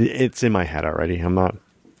 It's in my head already. I'm not.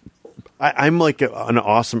 I'm like an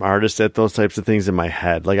awesome artist at those types of things in my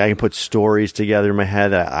head. Like, I can put stories together in my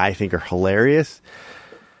head that I think are hilarious.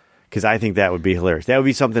 Because I think that would be hilarious. That would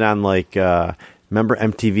be something on, like, remember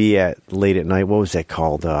MTV at late at night? What was that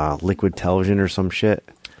called? Liquid Television or some shit?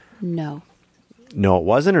 No. No, it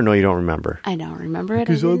wasn't? Or no, you don't remember? I don't remember it.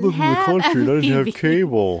 Because I live in the country and I didn't have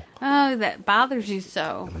cable. Oh, that bothers you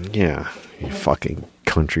so. Yeah, you fucking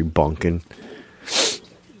country bunkin'.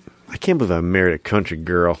 I can't believe I married a country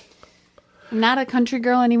girl. I'm not a country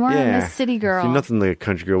girl anymore. Yeah. I'm a city girl. See, nothing like a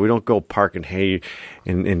country girl. We don't go parking hay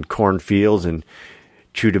in cornfields and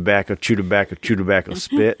chew tobacco,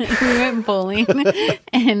 spit. We went bowling,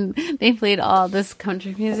 and they played all this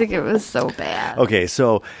country music. It was so bad. Okay,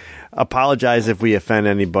 so apologize if we offend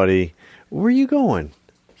anybody. Where are you going?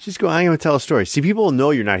 Just go. I'm going to tell a story. See, people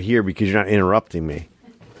know you're not here because you're not interrupting me.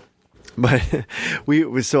 But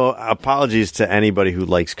so apologies to anybody who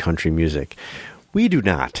likes country music. We do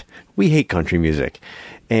not. We hate country music.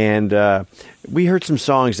 And we heard some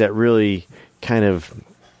songs that really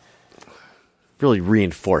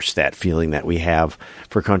reinforce that feeling that we have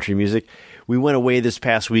for country music. We went away this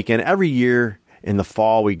past weekend. Every year in the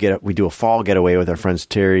fall, we do a fall getaway with our friends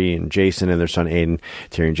Terry and Jason and their son Aiden.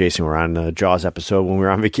 Terry and Jason were on the Jaws episode when we were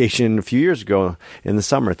on vacation a few years ago in the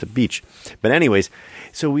summer at the beach. But anyways,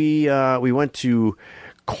 so we went to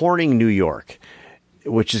Corning, New York,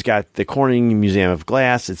 which has got the Corning Museum of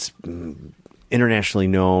Glass. It's internationally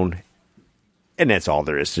known. And that's all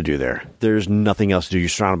there is to do there. There's nothing else to do. You're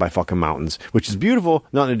surrounded by fucking mountains, which is beautiful.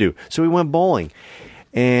 Nothing to do. So we went bowling.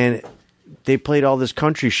 And they played all this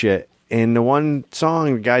country shit. And the one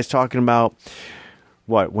song, the guy's talking about,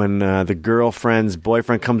 when the girlfriend's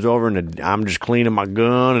boyfriend comes over and I'm just cleaning my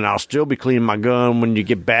gun and I'll still be cleaning my gun when you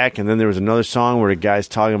get back. And then there was another song where the guy's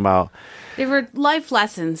talking about, they were life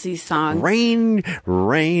lessons, these songs.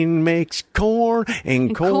 Rain makes corn,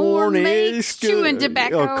 and corn makes is chewing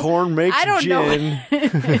tobacco. Corn makes I don't gin. know.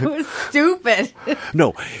 It was stupid.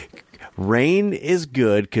 No, rain is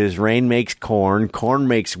good because rain makes corn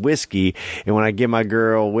makes whiskey, and when I give my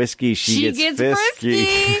girl whiskey, she gets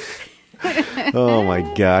frisky. Oh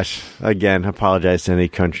my gosh. Again, apologize to any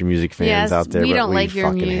country music fans out there. We don't like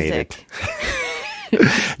your music.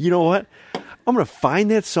 You know what? I'm going to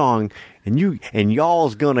find that song, and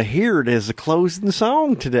y'all's going to hear it as a closing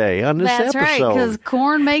song today on this episode. That's right, because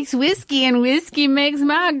corn makes whiskey, and whiskey makes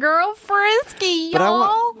my girl frisky,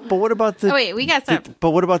 y'all. But what about the... Oh, wait, we got some.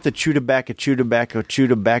 But what about the chew tobacco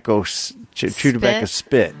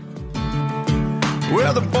spit?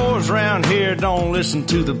 Well, the boys around here don't listen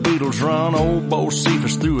to the Beatles run. Old Bo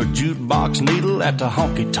Cephas threw a jukebox needle at the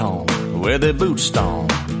honky-tonk where they boot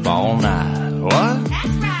stomp all night. What? That's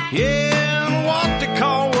right. Yeah, and what they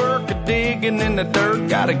call work a digging in the dirt.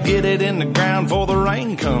 Gotta get it in the ground before the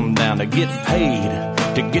rain come down to get paid,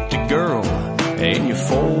 to get the girl in your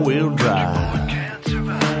four-wheel drive.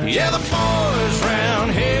 Yeah, the boys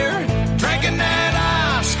around here drinking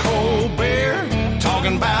that ice-cold beer,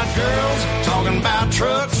 talking about girls, talking about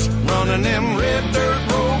trucks, running them red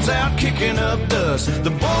dirt roads out, kicking up dust. The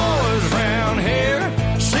boys around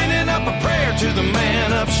here sending up a prayer to the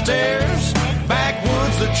man upstairs.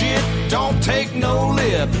 Backwoods legit, don't take no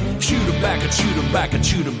lip. Chew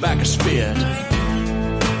tobacco, spit.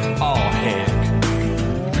 Oh, heck.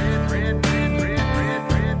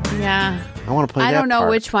 Yeah. I want to play that I don't know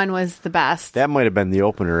part. which one was the best. That might have been the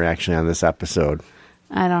opener, actually, on this episode.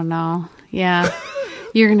 I don't know. Yeah.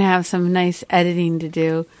 You're going to have some nice editing to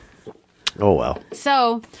do. Oh, well.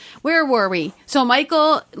 So, where were we? So,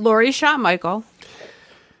 Lori shot Michael.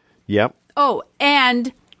 Yep. Oh,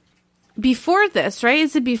 and before this, right?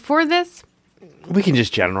 Is it before this? We can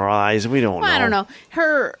just generalize. We don't know. I don't know.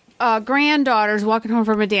 Her granddaughter's walking home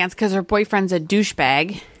from a dance because her boyfriend's a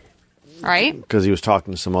douchebag. Right? Because he was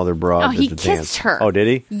talking to some other broad. Oh, he at the kissed dance. her. Oh, did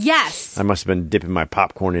he? Yes. I must have been dipping my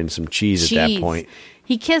popcorn in some cheese at that point.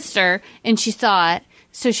 He kissed her, and she saw it.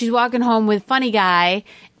 So she's walking home with funny guy,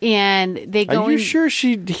 and they go. Are you sure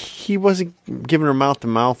he wasn't giving her mouth to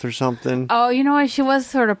mouth or something? Oh, you know what? She was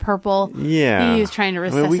sort of purple. Yeah, he was trying to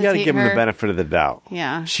resuscitate we got to give him her. the benefit of the doubt.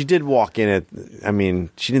 Yeah, she did walk in it. I mean,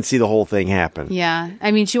 she didn't see the whole thing happen. Yeah,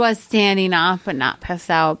 I mean, she was standing up but not passed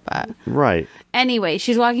out. But right. Anyway,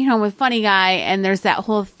 she's walking home with funny guy, and there's that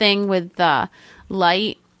whole thing with the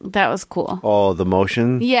light. That was cool. Oh, the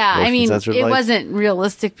motion. Yeah, motion I mean, it wasn't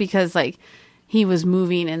realistic because he was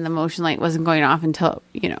moving and the motion light wasn't going off until,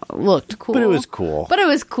 it looked cool. But it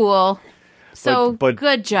was cool. So, but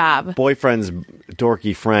good job. Boyfriend's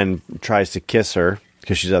dorky friend tries to kiss her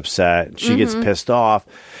because she's upset. She gets pissed off.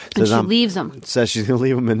 And she leaves him. Says she's going to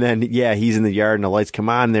leave him. And then, he's in the yard and the lights come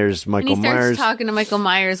on. There's Michael And he Myers. starts talking to Michael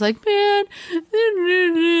Myers like, man,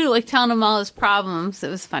 telling him all his problems. It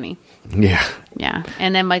was funny. Yeah. Yeah.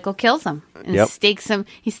 And then Michael kills him and stakes him.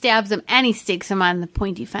 He stabs him and he stakes him on the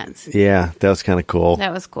pointy fence. Yeah, that was kind of cool.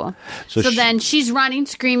 That was cool. So then she's running,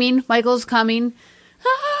 screaming. Michael's coming.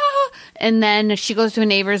 Ah! And then she goes to her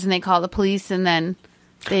neighbors and they call the police and then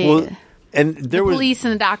the police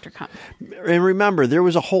and the doctor come. And remember, there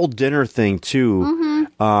was a whole dinner thing too.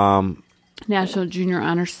 National Junior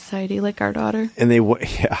Honor Society, like our daughter. And they went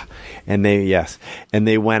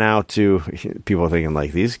out to, people thinking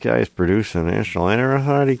like, these guys produced a National Honor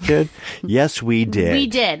Society kid. Yes, we did. We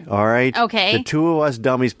did. All right. Okay. The two of us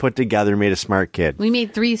dummies put together made a smart kid. We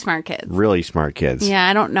made 3 smart kids. Really smart kids. Yeah,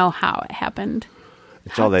 I don't know how it happened.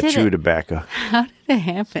 It's all that chew tobacco. How did it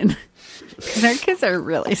happen? Because our kids are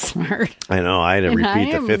really smart. I know. I had to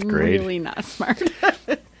repeat the 5th grade. Really not smart.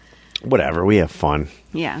 Whatever. We have fun.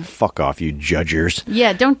 Yeah. Fuck off, you judgers.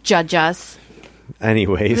 Yeah, don't judge us.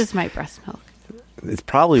 Anyways. This is my breast milk. It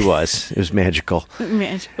probably was. It was magical.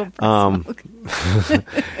 Magical breast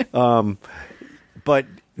milk. But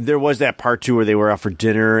there was that part, too, where they were out for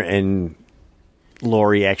dinner, and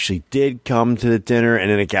Lori actually did come to the dinner, and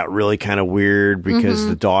then it got really kind of weird because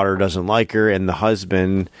the daughter doesn't like her, and the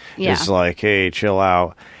husband is like, hey, chill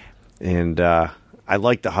out. And I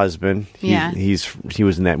like the husband. He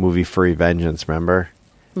was in that movie Furry Vengeance, remember?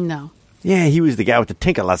 No. Yeah, he was the guy with the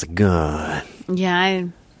Tinker-Lots gun. Yeah, I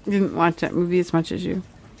didn't watch that movie as much as you.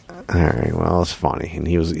 All right, well, it's funny, and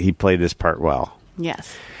he played this part well.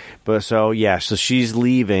 Yes. But so she's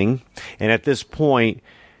leaving, and at this point,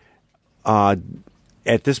 isn't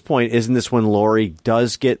this when Lori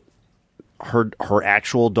does get her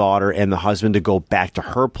actual daughter and the husband to go back to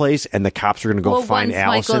her place, and the cops are going to go find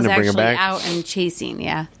Allison and bring her back? Out and chasing,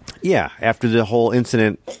 yeah. Yeah, after the whole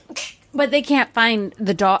incident. But they can't find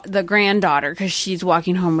the granddaughter because she's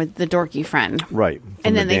walking home with the dorky friend. Right.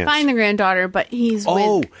 And then they find the granddaughter, but he's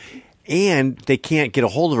and they can't get a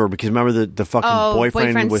hold of her because remember the fucking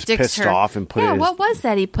boyfriend was pissed off and put it in what was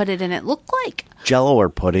that he put it in? It looked like Jell-O or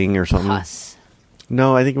pudding or something. Pus.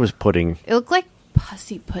 No, I think it was pudding. It looked like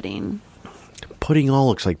pussy pudding. Pudding all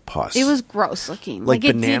looks like pus. It was gross looking. Like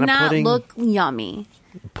it banana did not pudding? look yummy.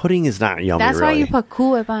 Pudding is not yummy, That's really. why you put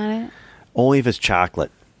Cool Whip on it. Only if it's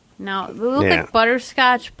chocolate. No, it looked like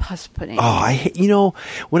butterscotch pus pudding. Oh,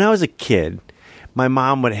 when I was a kid, my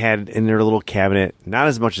mom would have in their little cabinet, not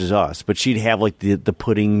as much as us, but she'd have like the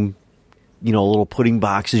pudding, little pudding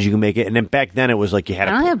boxes you can make it. And then back then it was like you had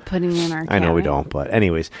I don't have pudding in our cabinet. I know we don't, but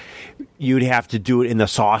anyways, you'd have to do it in the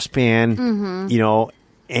saucepan,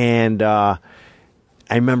 and I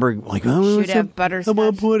remember like, should have butterscotch. I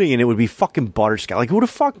want pudding, and it would be fucking butterscotch. Like, who the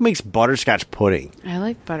fuck makes butterscotch pudding? I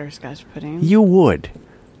like butterscotch pudding. You would.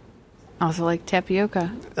 I also like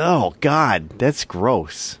tapioca. Oh, God, that's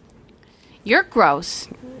gross. You're gross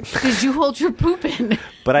because you hold your poop in.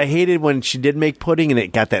 But I hated when she did make pudding and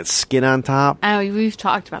it got that skin on top. Oh, we've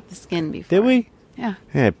talked about the skin before. Did we? Yeah.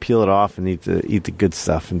 Yeah, peel it off and eat the good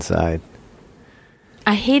stuff inside.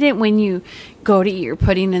 I hate it when you go to eat your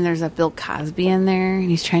pudding and there's a Bill Cosby in there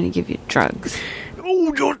and he's trying to give you drugs.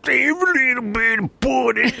 Oh, just have a little bit of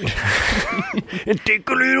pudding and take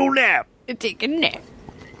a little nap. Take a nap.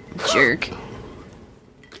 Jerk.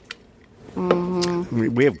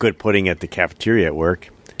 We have good pudding at the cafeteria at work.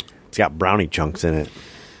 It's got brownie chunks in it.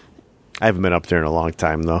 I haven't been up there in a long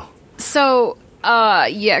time, though. So,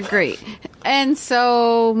 yeah, great. And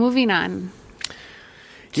so, moving on.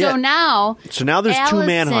 Yeah. So now there's Allison two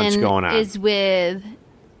manhunts going on. Is with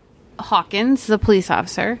Hawkins, the police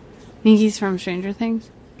officer. Think he's from Stranger Things?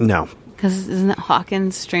 No. Because isn't it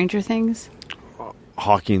Hawkins, Stranger Things?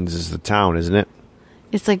 Hawkins is the town, isn't it?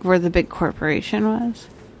 It's like where the big corporation was.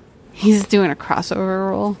 He's doing a crossover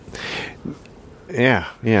role.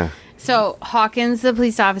 Yeah. So Hawkins, the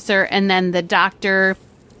police officer, and then the Dr.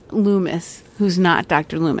 Loomis, who's not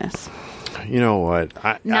Dr. Loomis. You know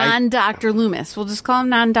what? Non-Dr. Loomis. We'll just call him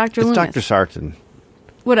non-Dr. Loomis. Dr. Sarton.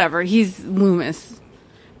 Whatever. He's Loomis.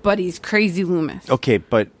 But he's crazy Loomis. Okay,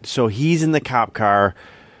 but so he's in the cop car.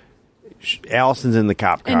 Allison's in the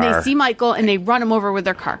cop car. And they see Michael and they run him over with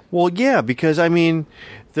their car. Well, yeah, because, I mean,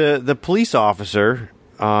 the police officer...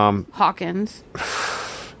 Hawkins.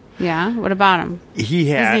 Yeah, what about him? His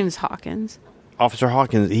name's Hawkins. Officer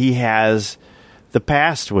Hawkins, he has the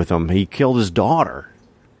past with him. He killed his daughter.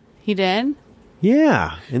 He did?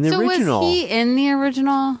 Yeah, in the original. So was he in the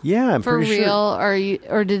original? Yeah, I'm for pretty real, sure.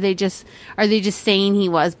 Or did they just are they just saying he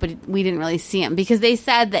was, but we didn't really see him because they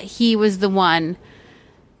said that he was the one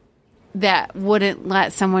that wouldn't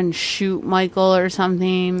let someone shoot Michael or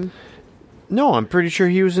something. No, I'm pretty sure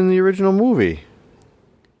he was in the original movie.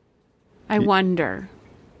 I wonder.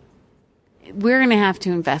 We're going to have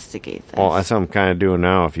to investigate this. Well, that's what I'm kind of doing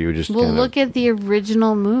now. If you just look at the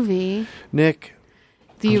original movie. Nick.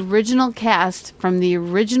 The original cast from the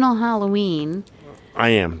original Halloween. I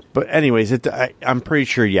am. But anyways, I'm pretty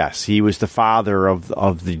sure, yes. He was the father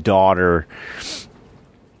of the daughter.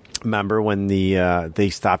 Remember when they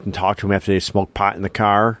stopped and talked to him after they smoked pot in the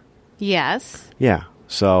car? Yes. Yeah.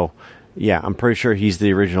 So, yeah, I'm pretty sure he's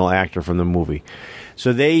the original actor from the movie.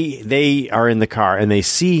 So they are in the car, and they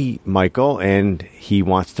see Michael, and he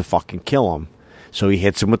wants to fucking kill him. So he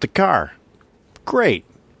hits him with the car. Great.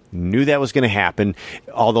 Knew that was going to happen,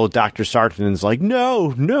 although Dr. Sarton's like,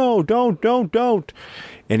 no, don't.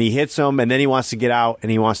 And he hits him, and then he wants to get out, and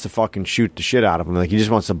he wants to fucking shoot the shit out of him. Like, he just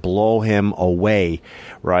wants to blow him away,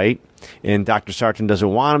 right? And Dr. Sarton doesn't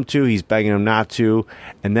want him to. He's begging him not to.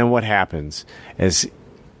 And then what happens? As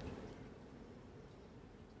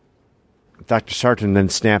Dr. Sarton then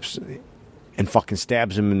snaps and fucking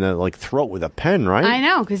stabs him in the like throat with a pen, right? I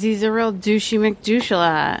know, because he's a real douchey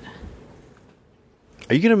McDouche-a-lot.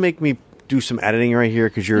 Are you going to make me do some editing right here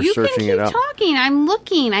because you're searching it up? You can keep talking. I'm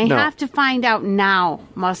looking. I have to find out now.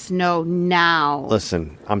 Must know now.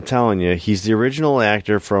 Listen, I'm telling you, he's the original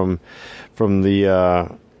actor from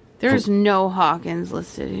the... There's no Hawkins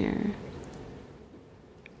listed here.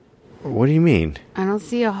 What do you mean? I don't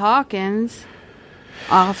see a Hawkins.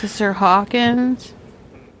 Officer Hawkins.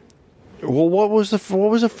 Well, what was the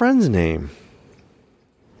friend's name?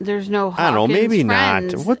 There's no Hawkins. I don't know, maybe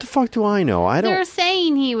friends. not. What the fuck do I know? They're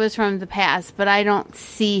saying he was from the past, but I don't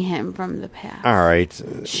see him from the past. All right.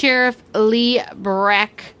 Sheriff Lee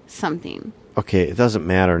Brack something. Okay, it doesn't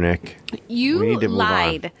matter, Nick. You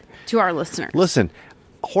lied to our listeners. Listen,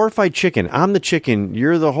 Horrified Chicken. I'm the chicken.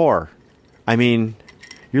 You're the whore. I mean,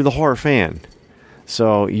 you're the horror fan.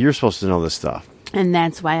 So you're supposed to know this stuff. And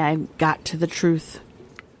that's why I got to the truth.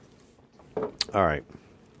 All right.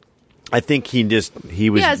 I think he was...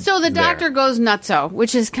 Yeah, so the doctor goes nutso,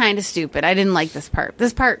 which is kind of stupid. I didn't like this part.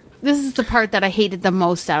 This is the part that I hated the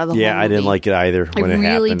most out of the whole movie. Yeah, I didn't like it either when it happened.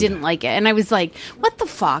 I really didn't like it. And I was like, what the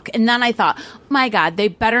fuck? And then I thought, my God, they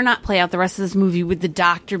better not play out the rest of this movie with the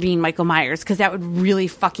doctor being Michael Myers, because that would really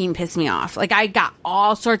fucking piss me off. Like, I got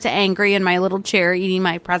all sorts of angry in my little chair eating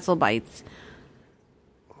my pretzel bites.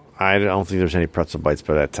 I don't think there's any pretzel bites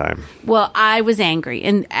by that time. Well, I was angry.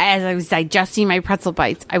 And as I was digesting my pretzel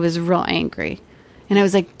bites, I was real angry. And I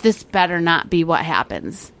was like, this better not be what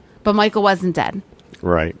happens. But Michael wasn't dead.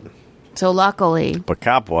 Right. So luckily... But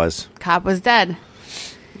Cop was. Cop was dead.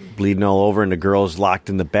 Bleeding all over, and the girl's locked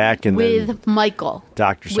in the back. And with then Michael.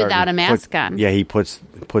 Dr. Sarton without a mask on. Yeah, he puts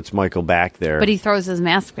Michael back there. But he throws his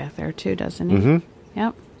mask back there, too, doesn't he? Mm-hmm.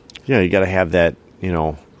 Yep. Yeah, you got to have that,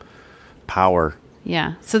 power.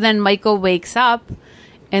 Yeah. So then Michael wakes up,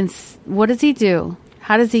 and what does he do?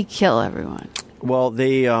 How does he kill everyone? Well,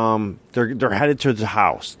 they're headed to the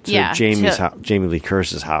house, to Jamie Lee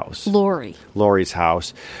Curtis's house, Laurie's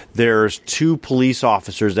house. There's 2 police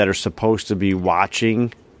officers that are supposed to be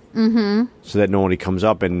watching, so that nobody comes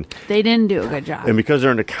up, and they didn't do a good job. And because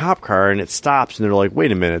they're in a cop car and it stops, and they're like,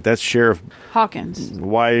 "Wait a minute, that's Sheriff Hawkins.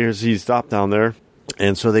 Why is he stopped down there?"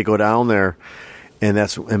 And so they go down there. And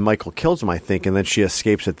Michael kills him, I think, and then she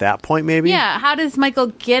escapes at that point, maybe? Yeah, how does Michael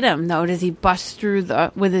get him, though? Does he bust through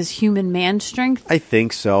with his human man strength? I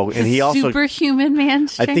think so. And he also... Superhuman man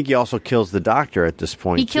strength? I think he also kills the doctor at this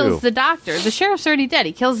point, He kills the doctor. The sheriff's already dead.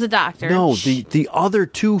 He kills the doctor. No, the other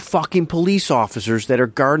 2 fucking police officers that are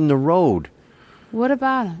guarding the road. What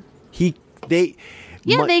about him? They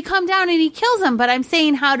come down and he kills them, but I'm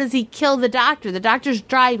saying, how does he kill the doctor? The doctor's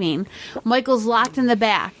driving. Michael's locked in the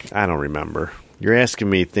back. I don't remember. You're asking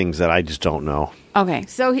me things that I just don't know. Okay,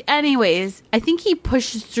 so anyways, I think he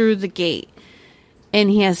pushes through the gate, and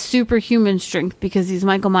he has superhuman strength because he's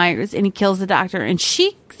Michael Myers, and he kills the doctor, and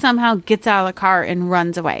she somehow gets out of the car and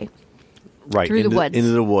runs away. Right, through the woods. Into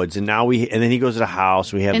the woods, and then he goes to the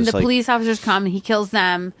house. We have and the police officers come, and he kills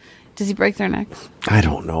them. Does he break their necks? I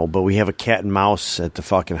don't know, but we have a cat and mouse at the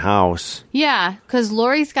fucking house. Yeah, because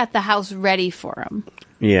Laurie's got the house ready for him.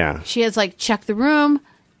 Yeah. She has, check the room,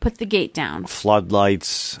 put the gate down.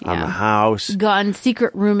 Floodlights on the house. Gun,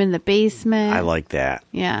 secret room in the basement. I like that.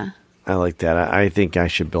 Yeah. I like that. I think I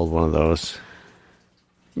should build one of those.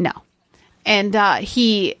 No. And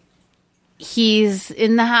he's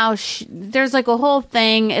in the house. There's a whole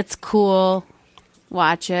thing. It's cool.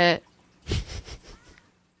 Watch it.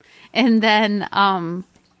 And then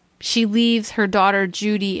she leaves her daughter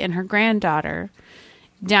Judy and her granddaughter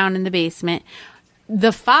down in the basement.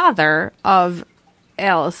 The father of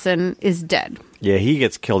Allison is dead. Yeah, he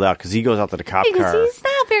gets killed out because he goes out to the cop car. Because he's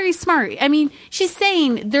not very smart. I mean, she's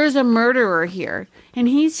saying there's a murderer here, and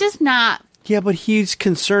he's just not. Yeah, but he's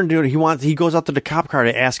concerned, dude. He goes out to the cop car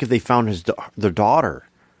to ask if they found their daughter.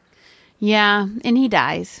 Yeah, and he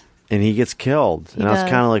dies. And he gets killed. I was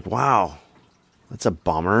kind of like, wow, that's a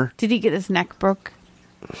bummer. Did he get his neck broke?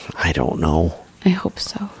 I don't know. I hope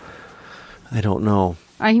so. I don't know.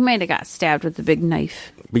 He might have got stabbed with a big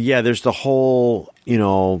knife. But yeah, there's the whole,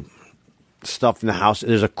 stuff in the house.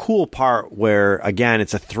 There's a cool part where, again,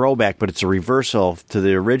 it's a throwback, but it's a reversal to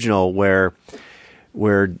the original where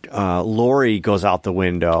where Lori goes out the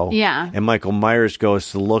window. Yeah. And Michael Myers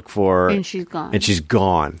goes to look for her. And she's gone. And she's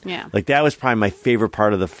gone. Yeah. Like, that was probably my favorite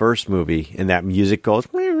part of the first movie. And that music goes.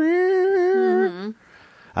 Mm-hmm.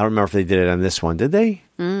 I don't remember if they did it on this one. Did they?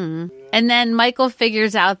 Mm-hmm. And then Michael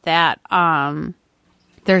figures out that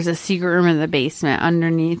there's a secret room in the basement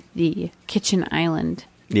underneath the kitchen island.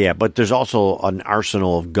 Yeah, but there's also an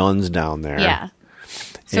arsenal of guns down there. Yeah.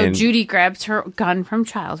 So And- Judy grabs her gun from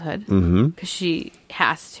childhood because she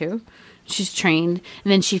has to. She's trained,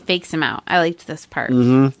 and then she fakes him out. I liked this part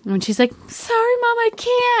when she's like, "Sorry, Mom, I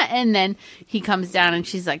can't." And then he comes down, and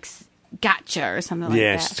she's like, "Gotcha," or something like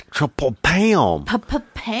Yeah, that. triple Pam.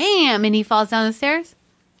 Pam, and he falls down the stairs.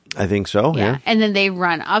 I think so, yeah. And then they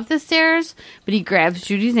run up the stairs, but he grabs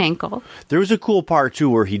Judy's ankle. There was a cool part too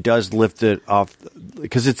where he does lift it off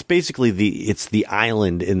because it's basically the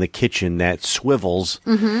island in the kitchen that swivels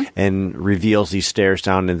and reveals these stairs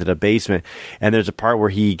down into the basement. And there's a part where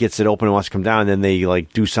he gets it open and wants to come down, and then they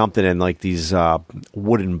like do something, and like these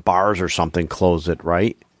wooden bars or something close it.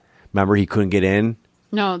 Right? Remember, he couldn't get in.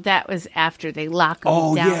 No, that was after they lock him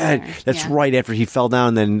Oh down. yeah, there. that's right. After he fell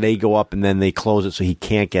down, then they go up and then they close it so he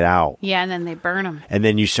can't get out. Yeah, and then they burn him. And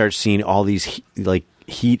then you start seeing all these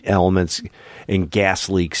heat elements and gas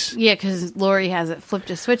leaks. Yeah, because Lori has it flipped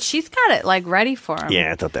a switch. She's got it like ready for him.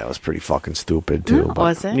 Yeah, I thought that was pretty fucking stupid too. Oh,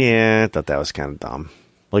 was it? Yeah, I thought that was kind of dumb.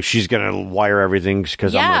 Like, she's gonna wire everything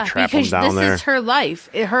because I'm gonna trap him because down this there. is her life.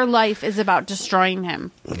 Her life is about destroying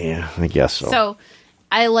him. Yeah, I guess so. So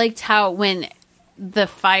I liked how when the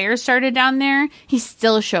fire started down there, he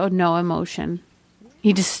still showed no emotion.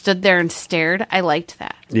 He just stood there and stared. I liked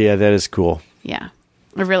that. Yeah, that is cool. Yeah,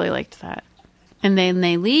 I really liked that. And then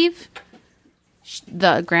they leave.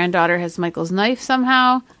 The granddaughter has Michael's knife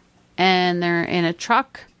somehow, and they're in a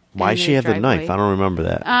truck. Why in does she have the driveway. knife? I don't remember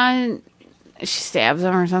that. She stabs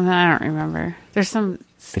him or something. I don't remember. There's some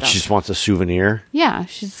stuff. And she just wants a souvenir. Yeah,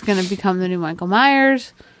 she's going to become the new Michael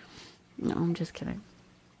Myers. No, I'm just kidding.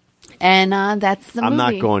 And that's the movie. I'm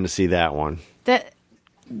not going to see that one.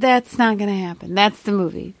 That's not going to happen. That's the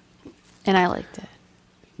movie. And I liked it.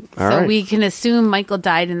 All So right. we can assume Michael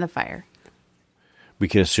died in the fire. We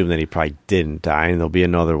can assume that he probably didn't die, and there'll be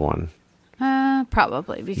another one.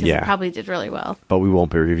 Probably, because Yeah. it probably did really well. But we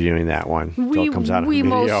won't be reviewing that one until it comes out on We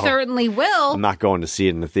video. most certainly will. I'm not going to see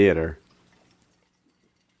it in the theater.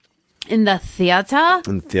 In the theater?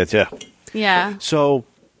 In the theater. Yeah. So,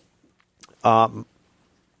 going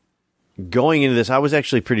into this, I was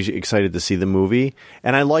actually pretty excited to see the movie,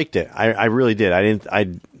 and I liked it. I really did. I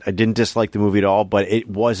didn't dislike the movie at all, but it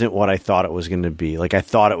wasn't what I thought it was going to be. Like, I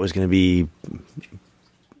thought it was going to be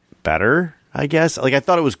better, I guess. Like, I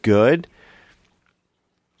thought it was good,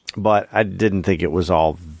 but I didn't think it was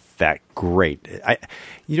all that great.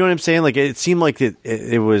 You know what I'm saying? Like, it seemed like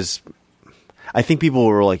it was. I think people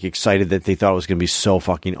were like excited that they thought it was going to be so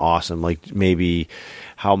fucking awesome. Like maybe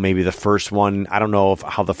the first one, I don't know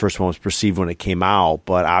how the first one was perceived when it came out,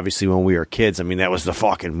 but obviously when we were kids, I mean, that was the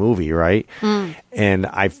fucking movie, right? And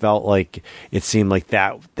I felt like it seemed like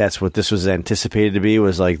that's what this was anticipated to be,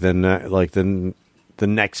 was like the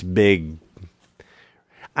next big,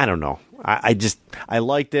 I don't know. I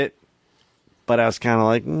liked it, but I was kind of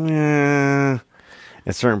like, nah.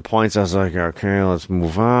 At certain points, I was like, okay, let's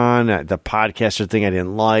move on. The podcaster thing I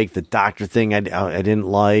didn't like. The doctor thing I didn't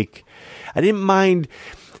like. I didn't mind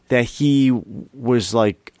that he was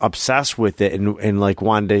like obsessed with it and like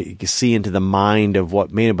wanted to see into the mind of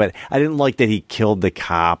what made it. But I didn't like that he killed the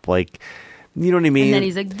cop. Like, you know what I mean? And then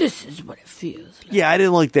he's like, this is what it feels like. Yeah, I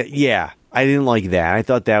didn't like that. Yeah, I didn't like that. I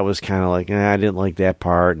thought that was kind of like, I didn't like that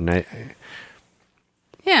part. And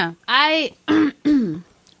Yeah. I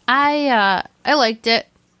liked it.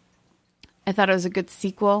 I thought it was a good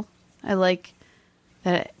sequel. I like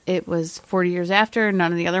that it was 40 years after.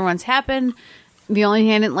 None of the other ones happened. The only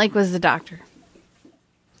thing I didn't like was the doctor.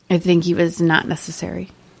 I think he was not necessary.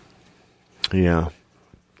 yeah.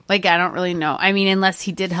 Like, I don't really know. I mean, unless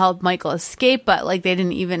he did help Michael escape, but like they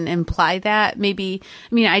didn't even imply that. Maybe,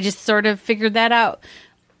 I mean, I just sort of figured that out.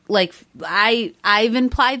 Like, I've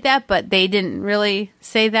implied that, but they didn't really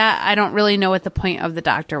say that. I don't really know what the point of the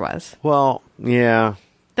doctor was. Well, yeah.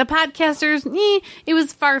 The podcasters, it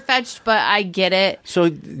was far-fetched, but I get it. So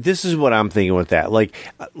this is what I'm thinking with that. Like,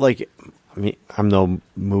 I mean, I'm no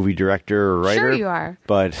movie director or writer. Sure you are.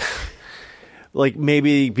 But, like,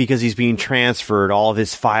 maybe because he's being transferred, all of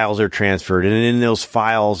his files are transferred. And in those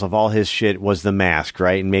files of all his shit was the mask,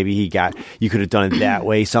 right? And maybe you could have done it that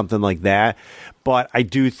way, something like that. But I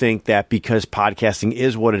do think that because podcasting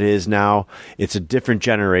is what it is now, it's a different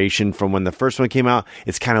generation from when the first one came out.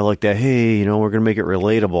 It's kind of like that, hey, you know, we're going to make it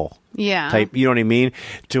relatable. Yeah. Type, you know what I mean?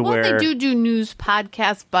 They do news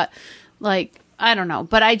podcasts, but like, I don't know.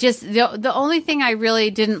 But I just, the only thing I really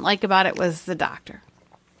didn't like about it was the doctor.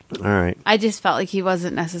 All right. I just felt like he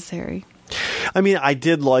wasn't necessary. I mean, I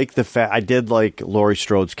did like Laurie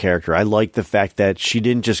Strode's character. I liked the fact that she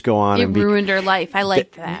didn't just go on and ruined her life. I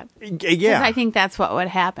liked that. Yeah. Because I think that's what would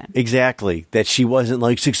happen. Exactly. That she wasn't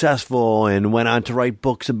like successful and went on to write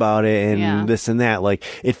books about it and this and that. Like,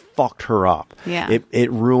 it fucked her up. Yeah. It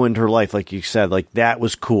ruined her life, like you said. Like, that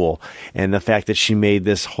was cool. And the fact that she made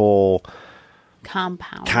this whole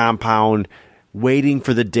compound waiting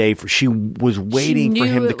for the day she was waiting for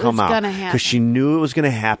him to come out because she knew it was going to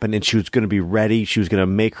happen and she was going to be ready. She was going to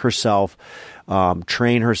make herself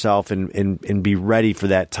train herself and be ready for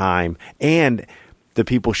that time. And the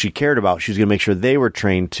people she cared about, she was going to make sure they were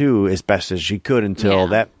trained too as best as she could until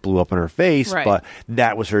that blew up in her face. Right. But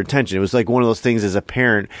that was her intention. It was like one of those things as a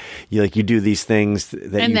parent, you do these things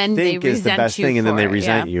that you think is the best thing and then they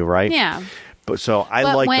resent you, right? Yeah. But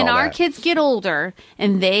when our kids get older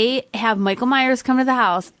and they have Michael Myers come to the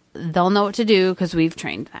house, they'll know what to do because we've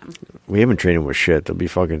trained them. We haven't trained them with shit. They'll be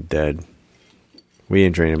fucking dead. We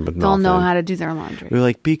ain't trained them with nothing. They'll know how to do their laundry. We're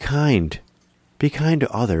like, be kind. Be kind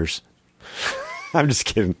to others. I'm just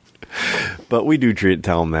kidding. But we do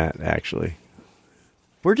tell them that, actually.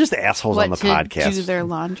 We're just assholes on the podcast. Do their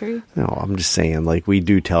laundry? No, I'm just saying, like, we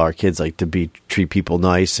do tell our kids, like, to treat people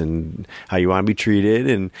nice and how you want to be treated.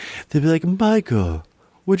 And they'll be like, Michael,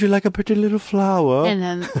 would you like a pretty little flower? And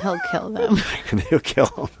then he'll kill them. And he'll kill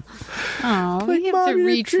them. Oh, we have to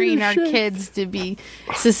retrain our kids to be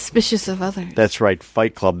suspicious of others. That's right.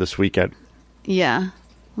 Fight Club this weekend. Yeah.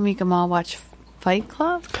 Make them all watch Fight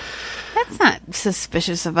Club? That's not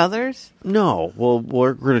suspicious of others. No. Well,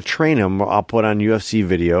 we're going to train them. I'll put on UFC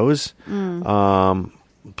videos,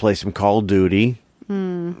 play some Call of Duty,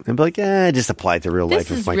 and be like, just apply it to real life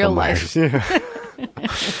with Michael Myers. But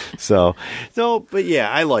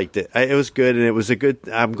yeah, I liked it. It was good, and it was a good.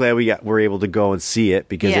 I'm glad we're able to go and see it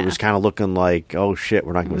because it was kind of looking like, oh shit,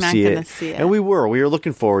 we're not going to see it. And we were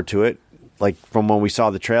looking forward to it. Like from when we saw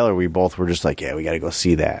the trailer, we both were just like, yeah, we got to go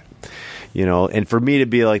see that. You know, and for me to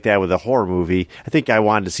be like that with a horror movie, I think I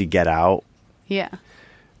wanted to see Get Out. Yeah.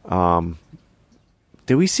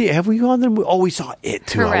 Did we see? Have we gone there? Oh, we saw it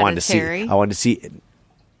too. Hereditary. I wanted to see it.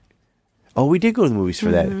 Oh, we did go to the movies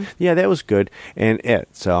for that. Yeah, that was good. And It.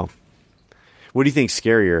 So, what do you think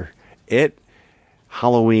scarier, It,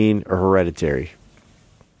 Halloween, or Hereditary?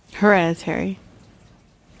 Hereditary.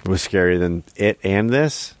 Was scarier than It and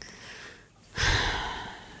this?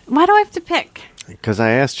 Why do I have to pick? Because I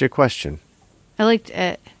asked you a question. I liked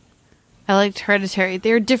It. I liked Hereditary.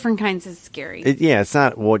 They're different kinds of scary. It's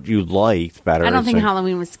not what you liked better. I don't think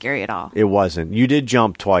Halloween was scary at all. It wasn't. You did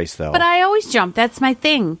jump twice, though. But I always jump. That's my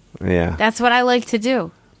thing. Yeah. That's what I like to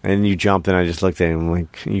do. And you jumped, and I just looked at him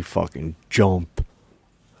like, you fucking jump.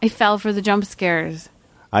 I fell for the jump scares.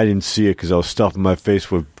 I didn't see it because I was stuffing my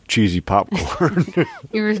face with cheesy popcorn.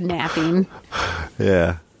 You were napping.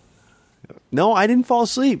 Yeah. No, I didn't fall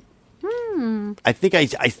asleep. I think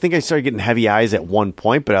I started getting heavy eyes at one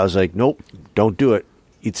point, but I was like, nope, don't do it.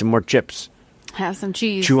 Eat some more chips. Have some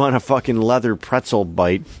cheese. Chew on a fucking leather pretzel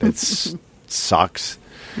bite. It sucks.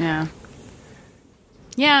 Yeah.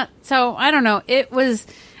 Yeah, so I don't know.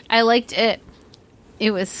 I liked it.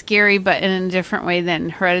 It was scary, but in a different way than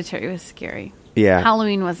Hereditary was scary. Yeah.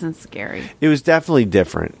 Halloween wasn't scary. It was definitely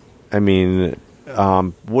different. I mean,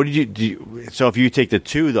 what did you do? So if you take the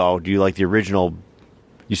two, though, do you like the original?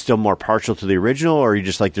 You still more partial to the original, or are you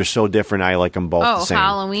just like they're so different? I like them both the same.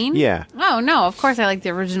 Halloween? Yeah. Oh no, of course I like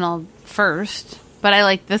the original first, but I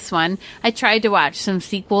like this one. I tried to watch some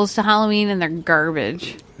sequels to Halloween, and they're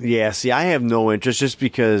garbage. Yeah. See, I have no interest just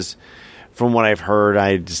because, from what I've heard,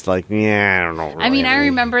 I just like I don't know. Really. I mean, I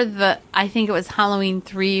remember I think it was Halloween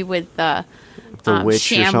 3 with the witch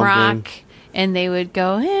Shamrock. And they would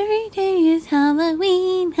go, every day is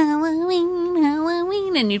Halloween, Halloween,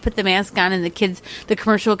 Halloween. And you'd put the mask on and the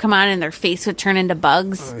commercial would come on and their face would turn into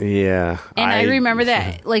bugs. Yeah. And I remember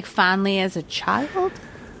that, like, fondly as a child.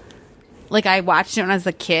 Like, I watched it when I was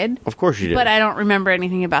a kid. Of course you did. But I don't remember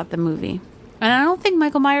anything about the movie. And I don't think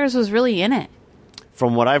Michael Myers was really in it.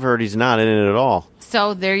 From what I've heard, he's not in it at all.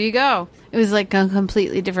 So, there you go. It was, like, a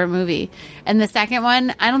completely different movie. And the second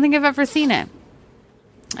one, I don't think I've ever seen it.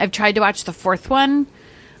 I've tried to watch the fourth one.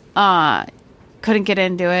 Couldn't get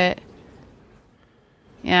into it.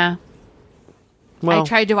 Yeah. Well, I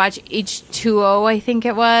tried to watch H2O, I think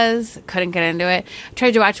it was. Couldn't get into it. I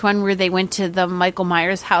tried to watch one where they went to the Michael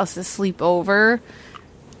Myers house to sleep over.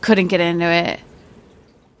 Couldn't get into it.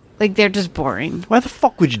 Like, they're just boring. why the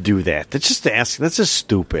fuck would you do that? That's just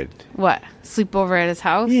stupid. What? Sleep over at his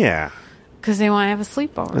house? Yeah. Because they want to have a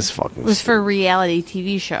sleepover. That's fucking It was for a reality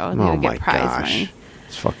TV show. And they Oh would my get prize gosh. money.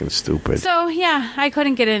 It's fucking stupid. So, yeah, I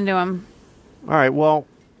couldn't get into them. All right, well,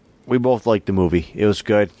 we both liked the movie. It was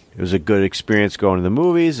good. It was a good experience going to the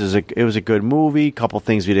movies. It was a good movie. A couple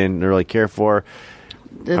things we didn't really care for,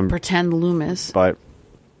 The pretend Loomis. but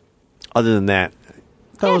other than that,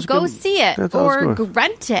 that was go good. see it. That was Or good.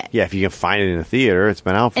 rent it. Yeah, if you can find it in the theater, it's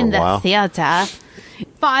been out for In a the while. theater.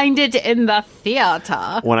 Find it in the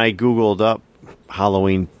theater. When I Googled up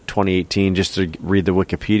Halloween 2018 just to read the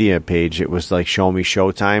Wikipedia page, it was like showing me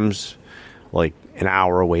showtimes like an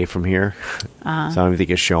hour away from here. So I don't even think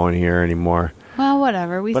it's showing here anymore. Well,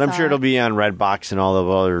 whatever. But I'm sure it'll be on Redbox and all the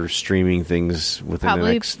other streaming things within the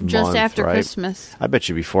probably next just month, after right? Christmas. I bet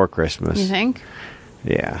you before Christmas. You think?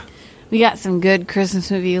 Yeah, We got some good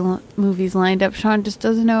Christmas movies lined up. Sean just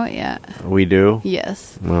doesn't know it yet. we do.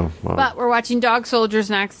 Yes. Well, But we're watching Dog Soldiers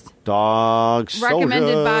next. Dog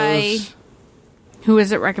Recommended by... Soldiers. Who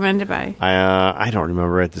is it recommended by? I don't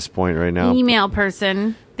remember at this point right now. Email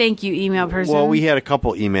person. Thank you, email person. Well, we had a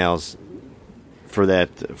couple emails for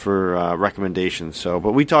recommendations. So,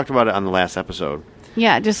 but we talked about it on the last episode.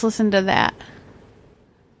 Yeah, just listen to that.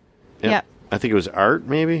 Yep. I think it was Art,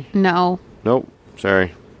 maybe. No, Nope.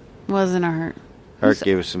 Sorry. wasn't Art. Art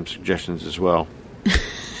gave us some suggestions as well.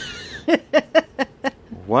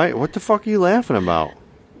 Why? What the fuck are you laughing about?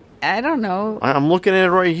 I don't know. I'm looking at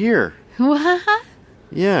it right here. What?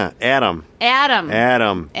 Yeah, Adam. Adam.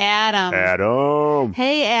 Adam. Adam.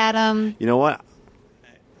 Hey, Adam. You know what?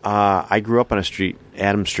 I grew up on a street,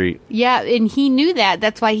 Adam Street. Yeah, and he knew that.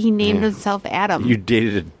 That's why he named himself Adam. You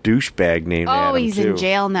dated a douchebag named Adam, he's too. in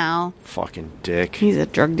jail now. Fucking dick. He's a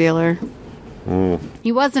drug dealer. Mm.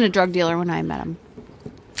 He wasn't a drug dealer when I met him.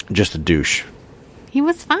 Just a douche. He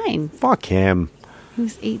was fine. Fuck him. He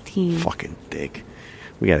was 18. Fucking dick.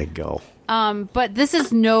 We gotta go. But this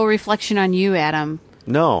is no reflection on you, Adam.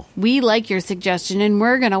 No. We like your suggestion, and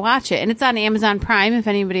we're going to watch it. And it's on Amazon Prime if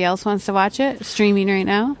anybody else wants to watch it. Streaming right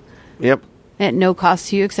now. Yep. At no cost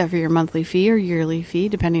to you except for your monthly fee or yearly fee,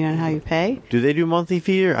 depending on how you pay. Do they do monthly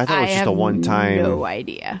fee? I thought it was just a one-time. No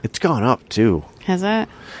idea. It's gone up, too. Has it?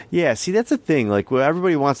 Yeah, see, that's the thing. Like, well,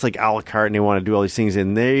 everybody wants, like, a la carte, and they want to do all these things,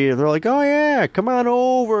 and they're like, oh, yeah, come on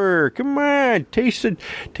over. Come on. Taste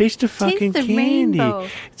the fucking the candy. rainbow.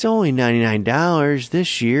 It's only $99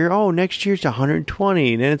 this year. Oh, next year it's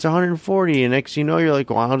 $120, and then it's $140, and next you know, you're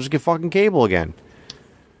like, well, I'll just get fucking cable again.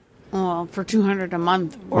 Well, for $200 a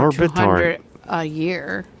month Or or BitTorrent. $200 a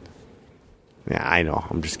year. Yeah, I know.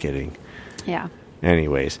 I'm just kidding. Yeah.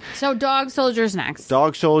 Anyways. So Dog Soldiers next.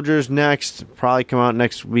 Dog Soldiers next. Probably come out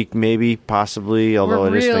next week, maybe, possibly, although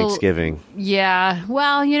it is Thanksgiving. Yeah.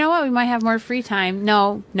 Well, you know what? We might have more free time.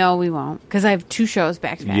 No, we won't. Because I have 2 shows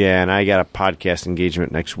back to back. Yeah, and I got a podcast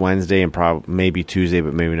engagement next Wednesday and probably maybe Tuesday,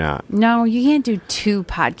 but maybe not. No, you can't do 2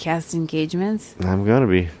 podcast engagements. I'm going to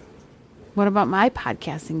be. What about my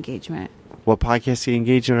podcast engagement? What podcast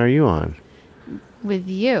engagement are you on? With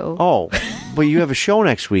you. Oh, but you have a show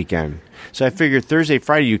next weekend. So I figured Thursday,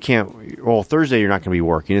 Friday, you can't. Well, Thursday, you're not going to be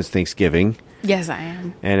working. It's Thanksgiving. Yes, I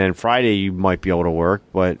am. And then Friday, you might be able to work.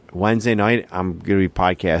 But Wednesday night, I'm going to be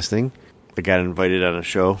podcasting. I got invited on a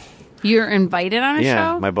show. You're invited on a show?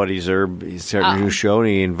 Yeah, my buddy Zerb, he's starting a new show, and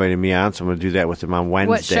he invited me on, so I'm going to do that with him on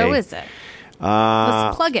Wednesday. What show is it?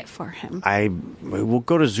 Let's plug it for him. We'll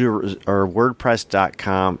go to or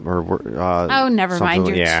WordPress.com or Oh, never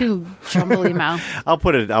mind. You're too jumbly mouth. I'll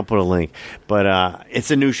put a link, but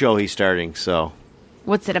it's a new show he's starting. So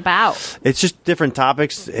what's it about? it's just different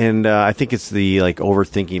topics, and I think it's the like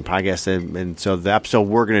overthinking podcast, and so the episode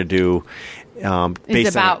we're gonna do Is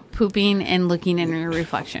about pooping and looking in your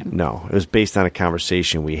reflection. No, it was based on a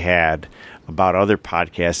conversation we had about other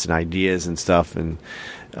podcasts and ideas and stuff, and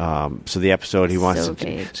so the episode he wants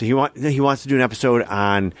he wants to do an episode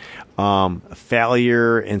on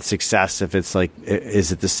failure and success. If it's like,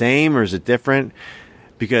 is it the same or is it different?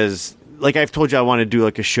 Because like I've told you, I want to do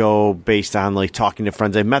like a show based on like talking to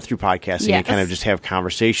friends I've met through podcasting and kind of just have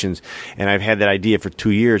conversations. And I've had that idea for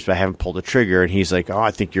 2 years, but I haven't pulled the trigger. And he's like, "Oh,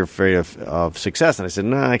 I think you're afraid of success." And I said,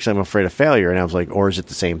 "No, actually, I'm afraid of failure." And I was like, "Or is it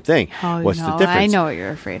the same thing? What's the difference?" I know what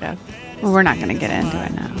you're afraid of. Well, we're not going to get into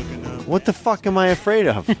it now. What the fuck am I afraid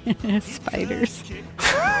of? Spiders.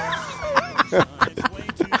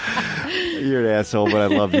 You're an asshole, but I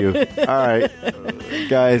love you. All right,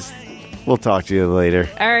 guys, we'll talk to you later.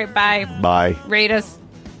 All right, bye. Bye. Rate us.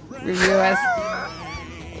 Review us.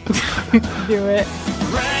 Do it.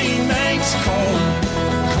 Rain makes corn,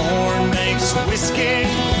 corn makes whiskey,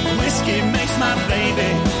 whiskey makes my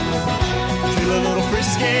baby feel a little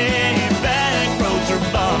frisky. Back roads are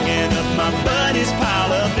bogging up, my buddies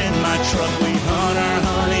pile up in my truck. We hunt our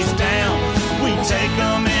honeys down, we take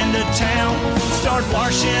them into town, start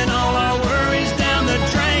washing all our worries down the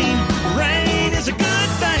drain. Rain is a good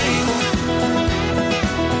thing.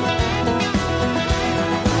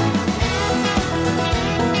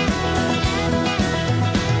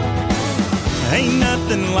 Ain't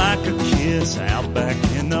nothing like a kiss out back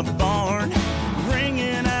in the barn,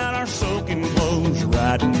 wringing out our soaking clothes,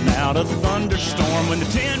 riding out a thunderstorm when the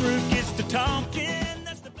tin roof gets to talking.